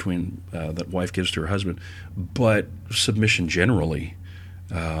wife between that wife gives to her husband, but submission generally.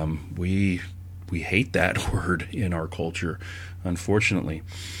 We hate that word in our culture, unfortunately.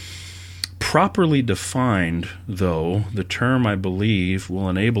 Properly defined, though, the term, I believe, will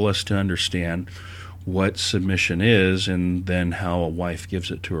enable us to understand what submission is and then how a wife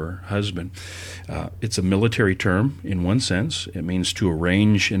gives it to her husband. It's a military term in one sense. It means to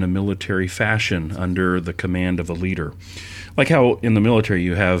arrange in a military fashion under the command of a leader. Like how in the military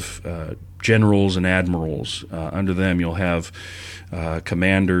you have generals and admirals. Under them you'll have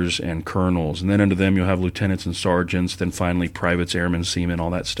commanders and colonels, and then under them you'll have lieutenants and sergeants, then finally privates, airmen, seamen,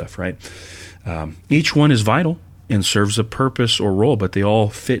 all that stuff, right? Each one is vital and serves a purpose or role, but they all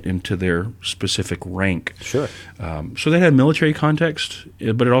fit into their specific rank. Sure. So that had military context,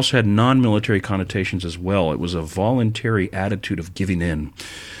 but it also had non-military connotations as well. It was a voluntary attitude of giving in,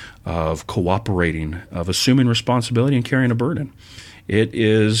 of cooperating, of assuming responsibility and carrying a burden. It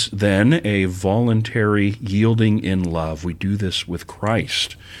is then a voluntary yielding in love. We do this with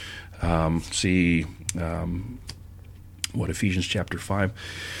Christ. Ephesians chapter 5.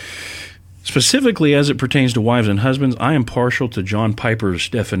 Specifically, as it pertains to wives and husbands, I am partial to John Piper's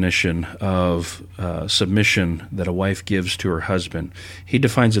definition of submission that a wife gives to her husband. He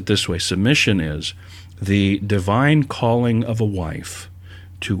defines it this way: submission is the divine calling of a wife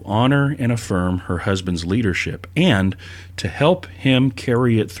to honor and affirm her husband's leadership and to help him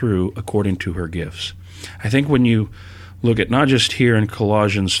carry it through according to her gifts. I think when you look at not just here in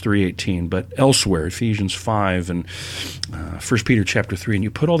Colossians 3:18, but elsewhere, Ephesians 5 and 1 Peter chapter 3, and you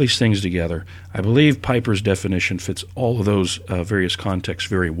put all these things together, I believe Piper's definition fits all of those various contexts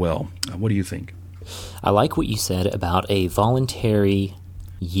very well. What do you think? I like what you said about a voluntary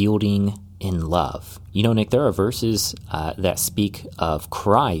yielding in love. Nick, there are verses that speak of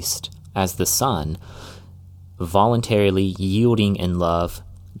Christ as the Son voluntarily yielding in love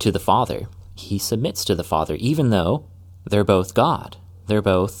to the Father. He submits to the Father, even though they're both God. They're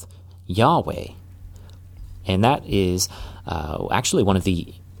both Yahweh. And that is actually one of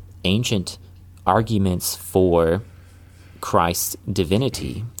the ancient arguments for Christ's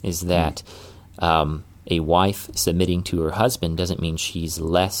divinity, is that a wife submitting to her husband doesn't mean she's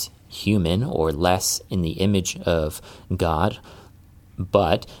less human or less in the image of God,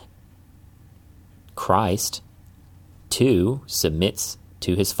 but Christ, too, submits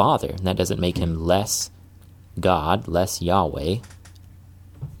to his Father. And that doesn't make him less God, less Yahweh,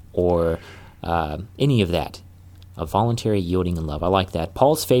 or any of that. A voluntary yielding in love. I like that.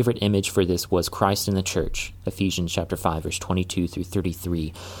 Paul's favorite image for this was Christ in the church, Ephesians chapter 5, verse 22 through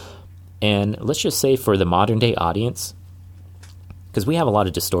 33. And let's just say for the modern day audience, because we have a lot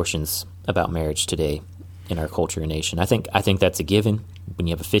of distortions about marriage today in our culture and nation. I think that's a given. When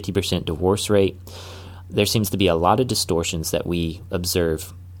you have a 50% divorce rate, there seems to be a lot of distortions that we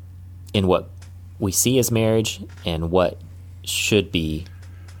observe in what we see as marriage and what should be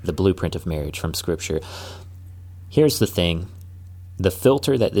the blueprint of marriage from Scripture. Here's the thing. The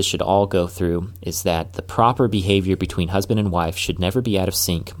filter that this should all go through is that the proper behavior between husband and wife should never be out of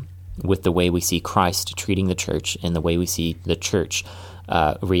sync with the way we see Christ treating the church and the way we see the church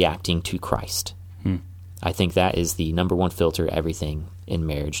reacting to Christ. I think that is the number one filter everything in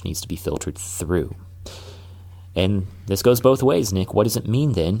marriage needs to be filtered through. And this goes both ways, Nick. What does it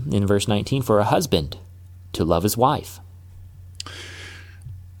mean then in verse 19 for a husband to love his wife?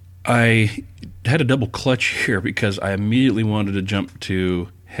 I had a double clutch here because I immediately wanted to jump to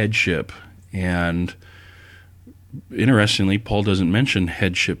headship. And interestingly, Paul doesn't mention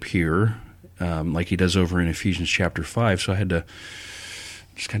headship here like he does over in Ephesians chapter 5. So I had to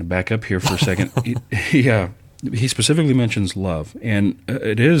just kind of back up here for a second. He specifically mentions love. And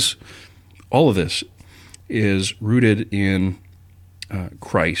all of this is rooted in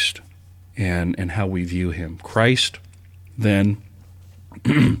Christ and how we view him. Christ then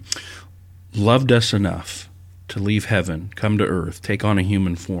loved us enough to leave heaven, come to earth, take on a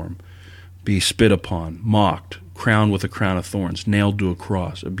human form, be spit upon, mocked, crowned with a crown of thorns, nailed to a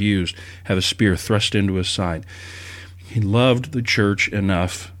cross, abused, have a spear thrust into his side. He loved the church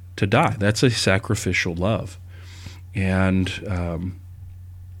enough to die. That's a sacrificial love. And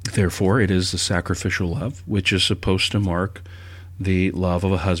therefore, it is the sacrificial love which is supposed to mark the love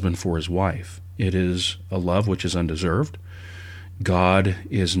of a husband for his wife. It is a love which is undeserved. God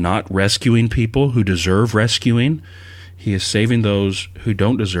is not rescuing people who deserve rescuing. He is saving those who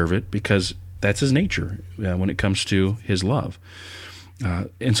don't deserve it because that's his nature when it comes to his love.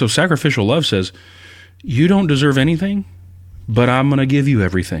 And so sacrificial love says, you don't deserve anything, but I'm going to give you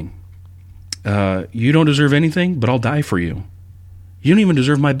everything. You don't deserve anything, but I'll die for you. You don't even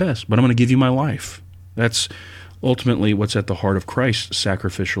deserve my best, but I'm going to give you my life. That's ultimately what's at the heart of Christ's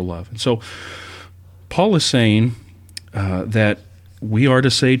sacrificial love. And so Paul is saying that we are to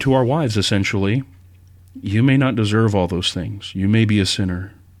say to our wives, essentially, you may not deserve all those things. You may be a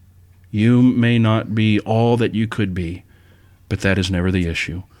sinner. You may not be all that you could be, but that is never the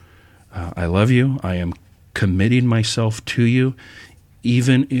issue. I love you. I am committing myself to you,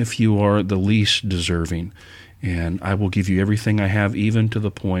 even if you are the least deserving. And I will give you everything I have, even to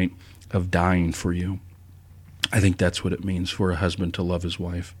the point of dying for you. I think that's what it means for a husband to love his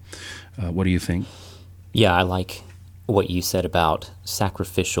wife. What do you think? Yeah, I like what you said about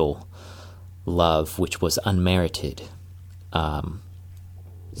sacrificial love, which was unmerited.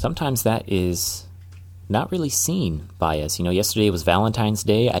 Sometimes that is not really seen by us. Yesterday was Valentine's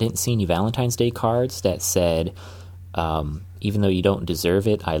Day. I didn't see any Valentine's Day cards that said, even though you don't deserve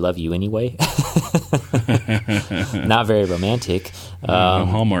it, I love you anyway. Not very romantic. A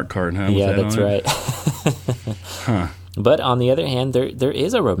Hallmark card, huh? Yeah, that's right. Huh. But on the other hand, there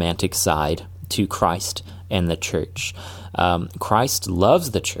is a romantic side to Christ and the church. Christ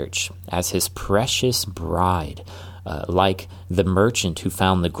loves the church as his precious bride, like the merchant who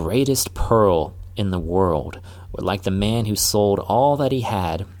found the greatest pearl in the world, or like the man who sold all that he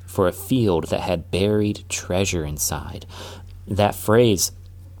had for a field that had buried treasure inside. That phrase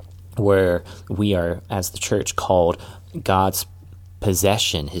where we are, as the church, called God's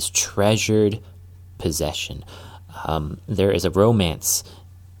possession, his treasured possession. There is a romance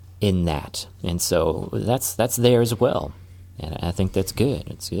in that, and so that's there as well, and I think that's good.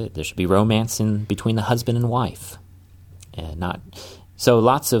 It's good. There should be romance in between the husband and wife, and not so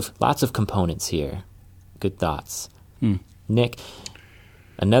lots of components here. Good thoughts, Nick.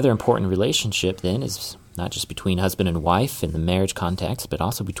 Another important relationship then is not just between husband and wife in the marriage context, but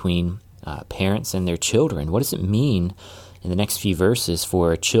also between parents and their children. What does it mean in the next few verses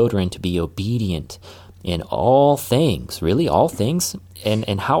for children to be obedient in all things, really all things?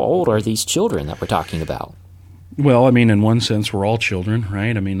 And how old are these children that we're talking about? Well, I mean, in one sense, we're all children,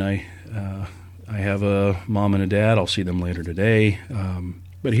 right? I mean, I have a mom and a dad. I'll see them later today.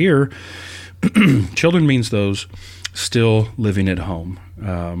 But here, children means those still living at home,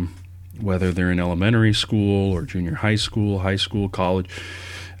 whether they're in elementary school or junior high school, college.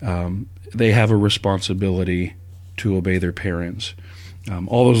 They have a responsibility to obey their parents.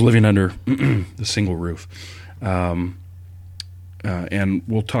 All those living under the single roof. And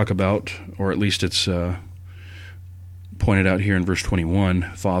we'll talk about, or at least it's pointed out here in verse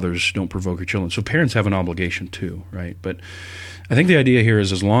 21, fathers, don't provoke your children. So parents have an obligation too, right? But I think the idea here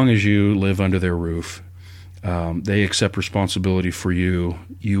is as long as you live under their roof, they accept responsibility for you,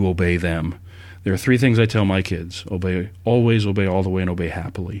 you obey them. There are three things I tell my kids: obey always, obey all the way, and obey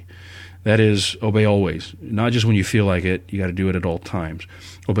happily. That is, obey always. Not just when you feel like it, you got to do it at all times.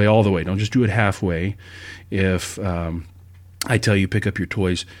 Obey all the way. Don't just do it halfway. If I tell you pick up your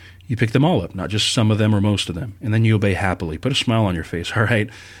toys, you pick them all up, not just some of them or most of them. And then you obey happily. Put a smile on your face, all right?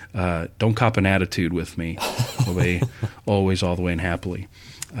 Don't cop an attitude with me. Obey always, all the way, and happily.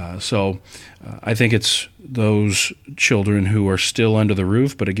 So I think it's those children who are still under the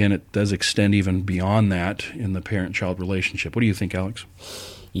roof, but again, it does extend even beyond that in the parent-child relationship. What do you think, Alex?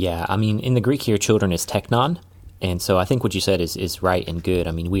 Yeah, I mean, in the Greek here, children is teknon. And so I think what you said is right and good.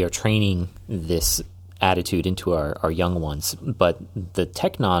 I mean, we are training this attitude into our young ones. But the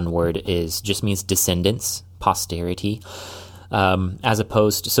teknon word just means descendants, posterity, as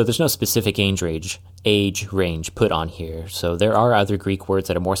opposed to, so there's no specific age range put on here. So there are other Greek words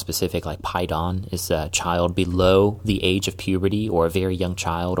that are more specific, like paidon is a child below the age of puberty, or a very young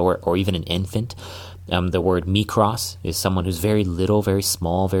child, or even an infant. The word mikros is someone who's very little, very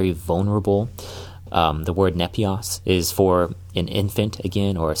small, very vulnerable. The word nepios is for an infant,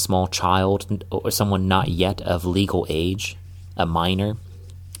 again, or a small child, or someone not yet of legal age, a minor.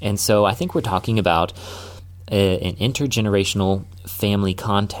 And so I think we're talking about an intergenerational family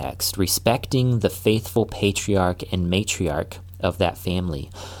context, respecting the faithful patriarch and matriarch of that family.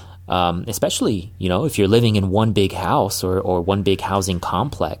 Especially, if you're living in one big house or one big housing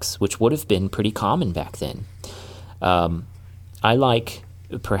complex, which would have been pretty common back then. I like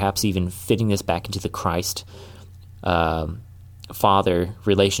perhaps even fitting this back into the Christ father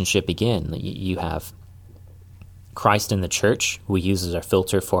relationship again. You have Christ in the church, who we use as our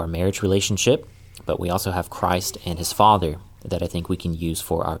filter for our marriage relationship, but we also have Christ and his Father that I think we can use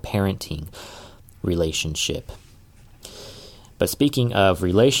for our parenting relationship. But speaking of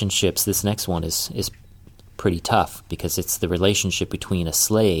relationships, this next one is pretty tough, because it's the relationship between a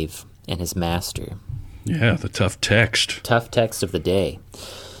slave and his master. Yeah, the tough text. Tough text of the day.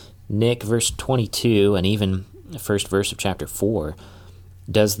 Nick, verse 22, and even the first verse of chapter 4,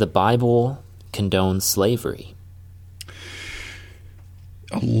 does the Bible condone slavery?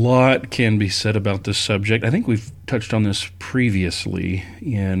 A lot can be said about this subject. I think we've touched on this previously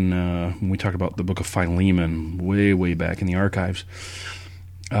when we talked about the book of Philemon way, way back in the archives.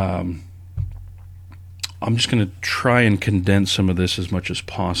 I'm just going to try and condense some of this as much as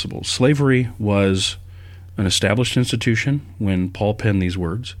possible. Slavery was an established institution when Paul penned these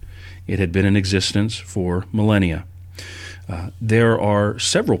words. It had been in existence for millennia. There are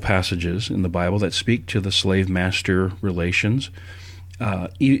several passages in the Bible that speak to the slave-master relations,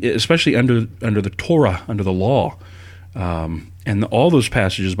 especially under the Torah, under the law. And all those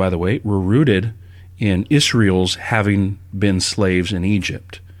passages, by the way, were rooted in Israel's having been slaves in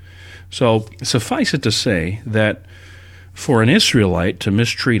Egypt. So suffice it to say that for an Israelite to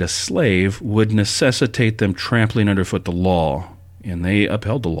mistreat a slave would necessitate them trampling underfoot the law, and they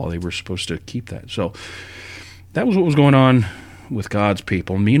upheld the law. They were supposed to keep that. So that was what was going on with God's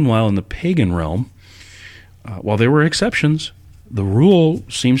people. Meanwhile, in the pagan realm, while there were exceptions, the rule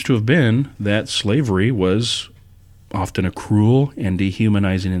seems to have been that slavery was often a cruel and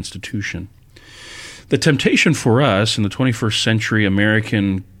dehumanizing institution. The temptation for us in the 21st century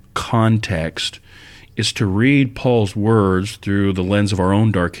American context is to read Paul's words through the lens of our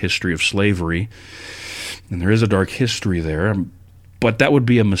own dark history of slavery. And there is a dark history there, but that would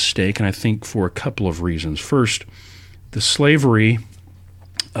be a mistake, and I think for a couple of reasons. First, the slavery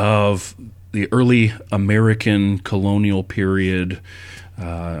of the early American colonial period,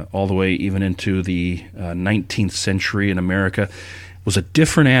 all the way even into the 19th century in America, was a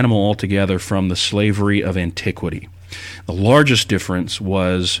different animal altogether from the slavery of antiquity. The largest difference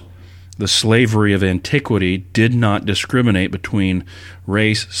was the slavery of antiquity did not discriminate between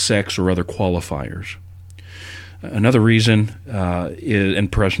race, sex, or other qualifiers. Another reason,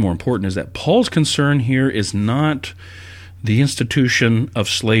 and perhaps more important, is that Paul's concern here is not the institution of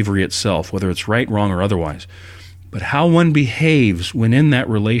slavery itself, whether it's right, wrong, or otherwise, but how one behaves when in that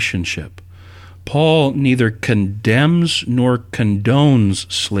relationship. Paul neither condemns nor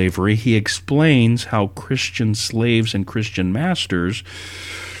condones slavery. He explains how Christian slaves and Christian masters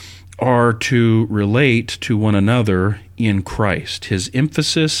are to relate to one another in Christ. His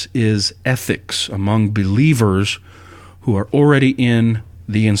emphasis is ethics among believers who are already in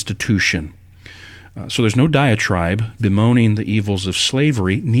the institution. So there's no diatribe bemoaning the evils of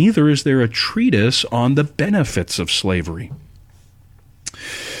slavery, neither is there a treatise on the benefits of slavery.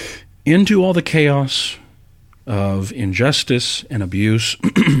 Into all the chaos of injustice and abuse,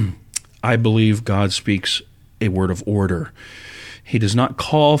 I believe God speaks a word of order. He does not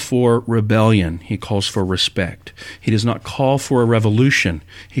call for rebellion. He calls for respect. He does not call for a revolution.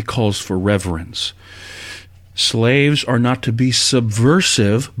 He calls for reverence. Slaves are not to be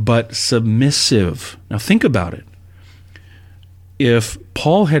subversive, but submissive. Now think about it. If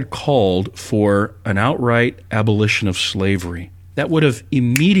Paul had called for an outright abolition of slavery, that would have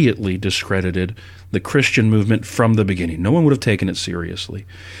immediately discredited the Christian movement from the beginning. No one would have taken it seriously.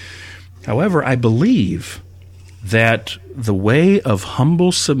 However, I believe that the way of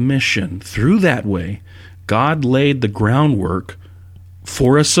humble submission, through that way, God laid the groundwork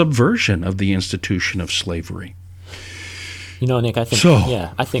for a subversion of the institution of slavery. Nick, I think,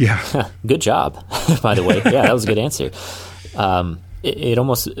 Yeah. Good job, by the way. Yeah, that was a good answer. It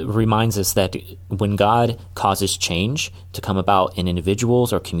almost reminds us that when God causes change to come about in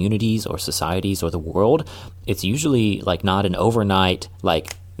individuals or communities or societies or the world, it's usually like not an overnight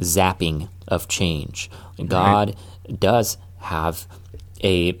like zapping of change. God does have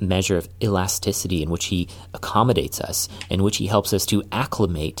a measure of elasticity in which he accommodates us, in which he helps us to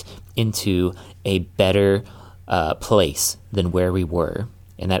acclimate into a better place than where we were.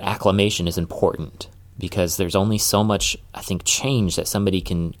 And that acclimation is important because there's only so much, I think, change that somebody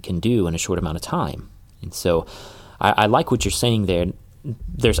can do in a short amount of time. And so I like what you're saying there.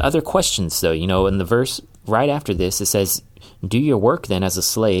 There's other questions, though. In the verse right after this, it says, "Do your work then as a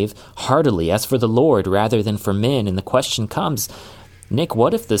slave, heartily, as for the Lord, rather than for men." And the question comes, Nick,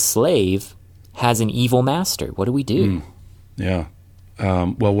 what if the slave has an evil master? What do we do? Yeah.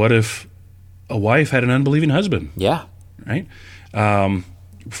 Well, what if a wife had an unbelieving husband? Yeah. Right? 1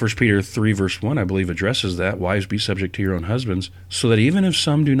 Peter 3, verse 1, I believe, addresses that. Wives, be subject to your own husbands, so that even if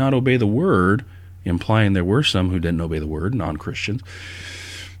some do not obey the word, implying there were some who didn't obey the word, non-Christians,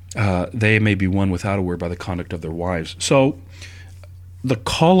 they may be won without a word by the conduct of their wives. So the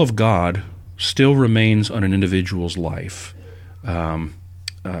call of God still remains on an individual's life.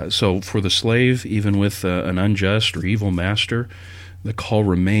 So for the slave, even with an unjust or evil master, the call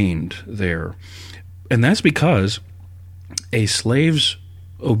remained there. And that's because a slave's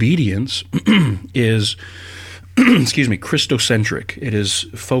obedience is, Christocentric. It is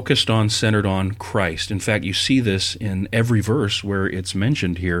focused on, centered on Christ. In fact, you see this in every verse where it's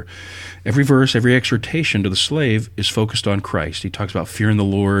mentioned here. Every verse, every exhortation to the slave is focused on Christ. He talks about fearing the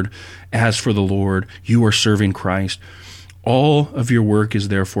Lord. As for the Lord, you are serving Christ. All of your work is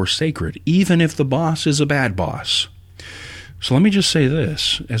therefore sacred, even if the boss is a bad boss. So let me just say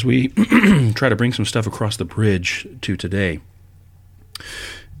this, as we try to bring some stuff across the bridge to today.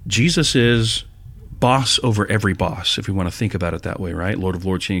 Jesus is boss over every boss, if we want to think about it that way, right? Lord of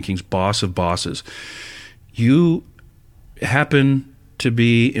lords, King of kings, boss of bosses. You happen to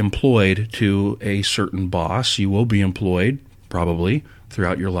be employed to a certain boss. You will be employed, probably,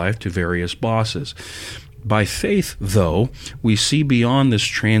 throughout your life to various bosses. By faith, though, we see beyond this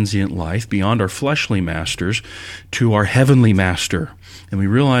transient life, beyond our fleshly masters, to our heavenly master. And we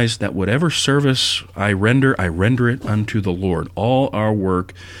realize that whatever service I render it unto the Lord. All our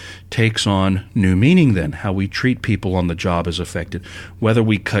work takes on new meaning then. How we treat people on the job is affected. Whether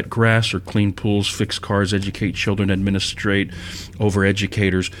we cut grass or clean pools, fix cars, educate children, administrate,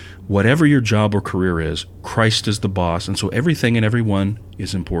 overeducators, whatever your job or career is, Christ is the boss, and so everything and everyone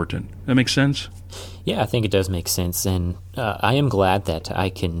is important. That makes sense? Yeah, I think it does make sense, and I am glad that I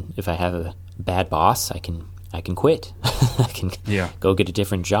can, if I have a bad boss, I can quit. I can go get a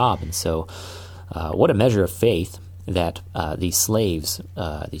different job. And so what a measure of faith that these slaves,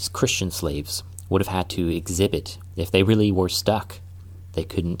 these Christian slaves, would have had to exhibit if they really were stuck. They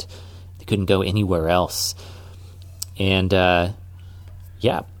couldn't go anywhere else. And I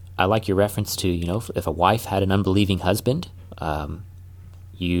like your reference to, if a wife had an unbelieving husband,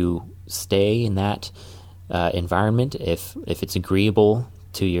 you stay in that environment if it's agreeable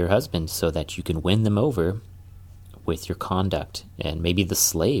to your husband so that you can win them over with your conduct. And maybe the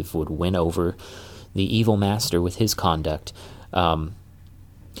slave would win over the evil master with his conduct.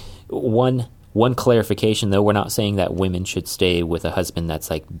 One clarification, though, we're not saying that women should stay with a husband that's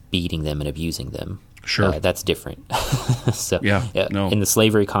like beating them and abusing them. Sure. That's different. So, no. In the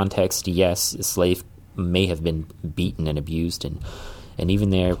slavery context, yes, a slave may have been beaten and abused, and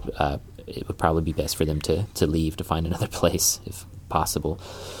even there, it would probably be best for them to leave, to find another place if possible.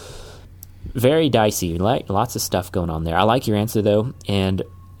 Very dicey, lots of stuff going on there. I like your answer, though, and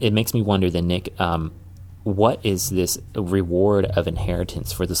it makes me wonder then, Nick, what is this reward of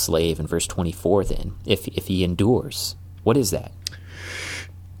inheritance for the slave in verse 24 then, if he endures? What is that?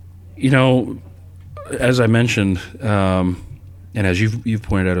 As I mentioned, and as you've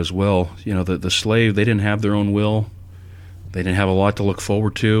pointed out as well, the slave, they didn't have their own will. They didn't have a lot to look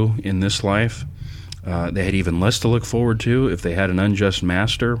forward to in this life. They had even less to look forward to if they had an unjust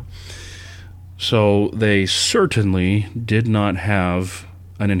master. So they certainly did not have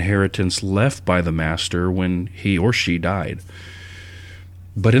an inheritance left by the master when he or she died.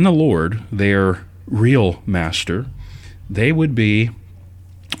 But in the Lord, their real master, they would be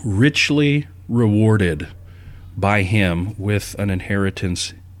richly rewarded by him with an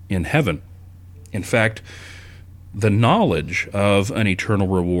inheritance in heaven. In fact, the knowledge of an eternal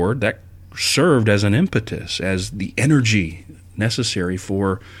reward, that served as an impetus, as the energy necessary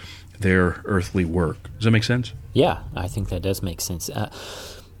for their earthly work. Does that make sense? Yeah, I think that does make sense.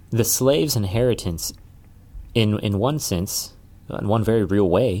 The slave's inheritance, in one sense, in one very real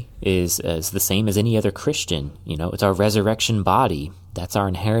way, is the same as any other Christian. It's our resurrection body. That's our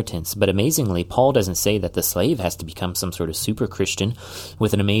inheritance. But amazingly, Paul doesn't say that the slave has to become some sort of super Christian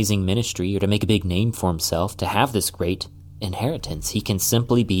with an amazing ministry or to make a big name for himself to have this great inheritance. He can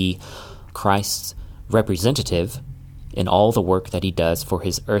simply be Christ's representative in all the work that he does for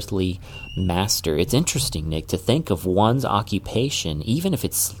his earthly master. It's interesting, Nick, to think of one's occupation, even if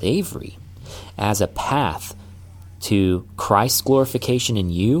it's slavery, as a path to Christ's glorification in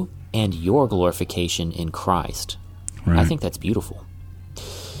you and your glorification in Christ. Right. I think that's beautiful.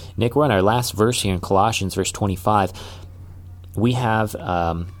 Nick, we're on our last verse here in Colossians, verse 25. We have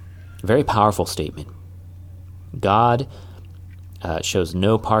a very powerful statement. God shows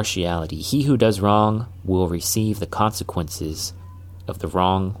no partiality. He who does wrong will receive the consequences of the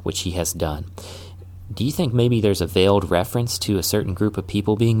wrong which he has done. Do you think maybe there's a veiled reference to a certain group of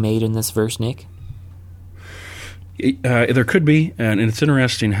people being made in this verse, Nick? There could be, and it's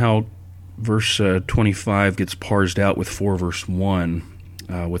interesting how verse 25 gets parsed out with 4 verse 1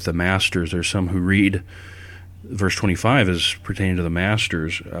 with the masters. There's some who read verse 25 as pertaining to the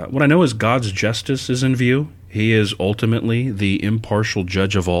masters. What I know is God's justice is in view. He is ultimately the impartial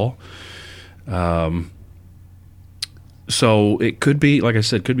judge of all. So it could be, like I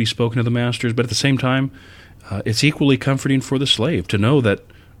said, could be spoken to the masters, but at the same time, it's equally comforting for the slave to know that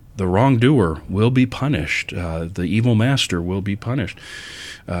the wrongdoer will be punished. The evil master will be punished.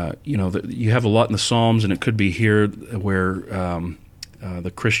 You have a lot in the Psalms, and it could be here where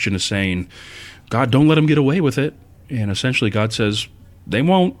the Christian is saying, God, don't let them get away with it. And essentially God says, they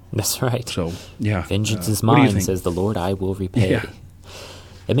won't. That's right. So, yeah. Vengeance is mine, says the Lord, I will repay. Yeah.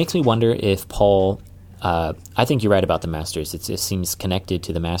 It makes me wonder if Paul, I think you're right about the masters. It seems connected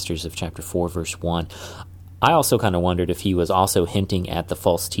to the masters of chapter 4, verse 1. I also kind of wondered if he was also hinting at the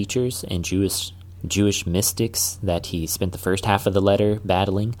false teachers and Jewish mystics that he spent the first half of the letter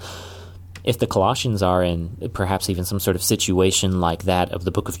battling. If the Colossians are in perhaps even some sort of situation like that of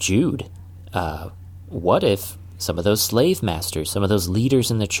the book of Jude, what if some of those slave masters, some of those leaders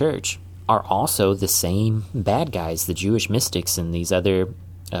in the church are also the same bad guys, the Jewish mystics and these other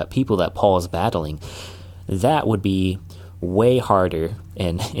people that Paul is battling? That would be way harder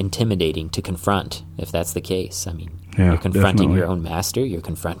and intimidating to confront if that's the case. I mean, you're confronting your own master, you're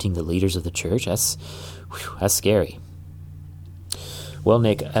confronting the leaders of the church. That's scary. Well,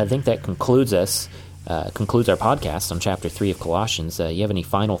 Nick, I think that concludes our podcast on chapter 3 of Colossians. You have any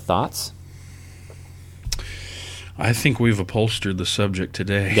final thoughts? I think we've upholstered the subject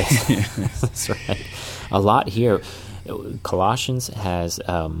today. Yes, that's right. A lot here. Colossians has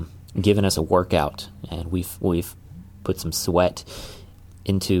given us a workout, and we've put some sweat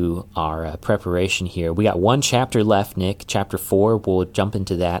into our preparation here. We got one chapter left, Nick. Chapter 4, we'll jump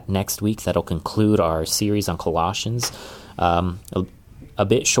into that next week. That'll conclude our series on Colossians. A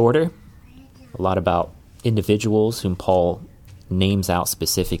bit shorter, a lot about individuals whom Paul names out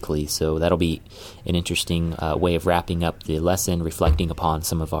specifically, so that'll be an interesting way of wrapping up the lesson, reflecting upon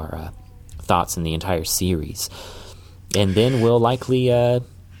some of our thoughts in the entire series. And then we'll likely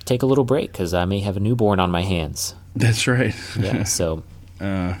take a little break, because I may have a newborn on my hands. That's right. Yeah, so...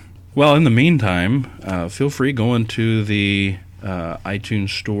 well, in the meantime, feel free going to the iTunes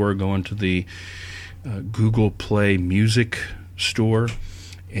store, going to the Google Play Music store,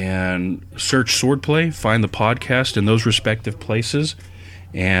 and search Swordplay, find the podcast in those respective places,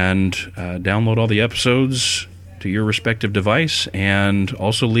 and download all the episodes to your respective device, and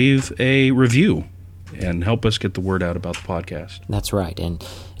also leave a review and help us get the word out about the podcast. That's right. And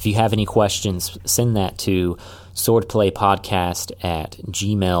if you have any questions, send that to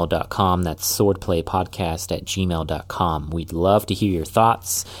swordplaypodcast@gmail.com. That's swordplaypodcast@gmail.com. We'd love to hear your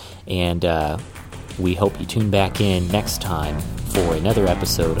thoughts, and we hope you tune back in next time for another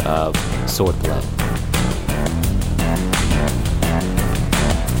episode of Swordplay.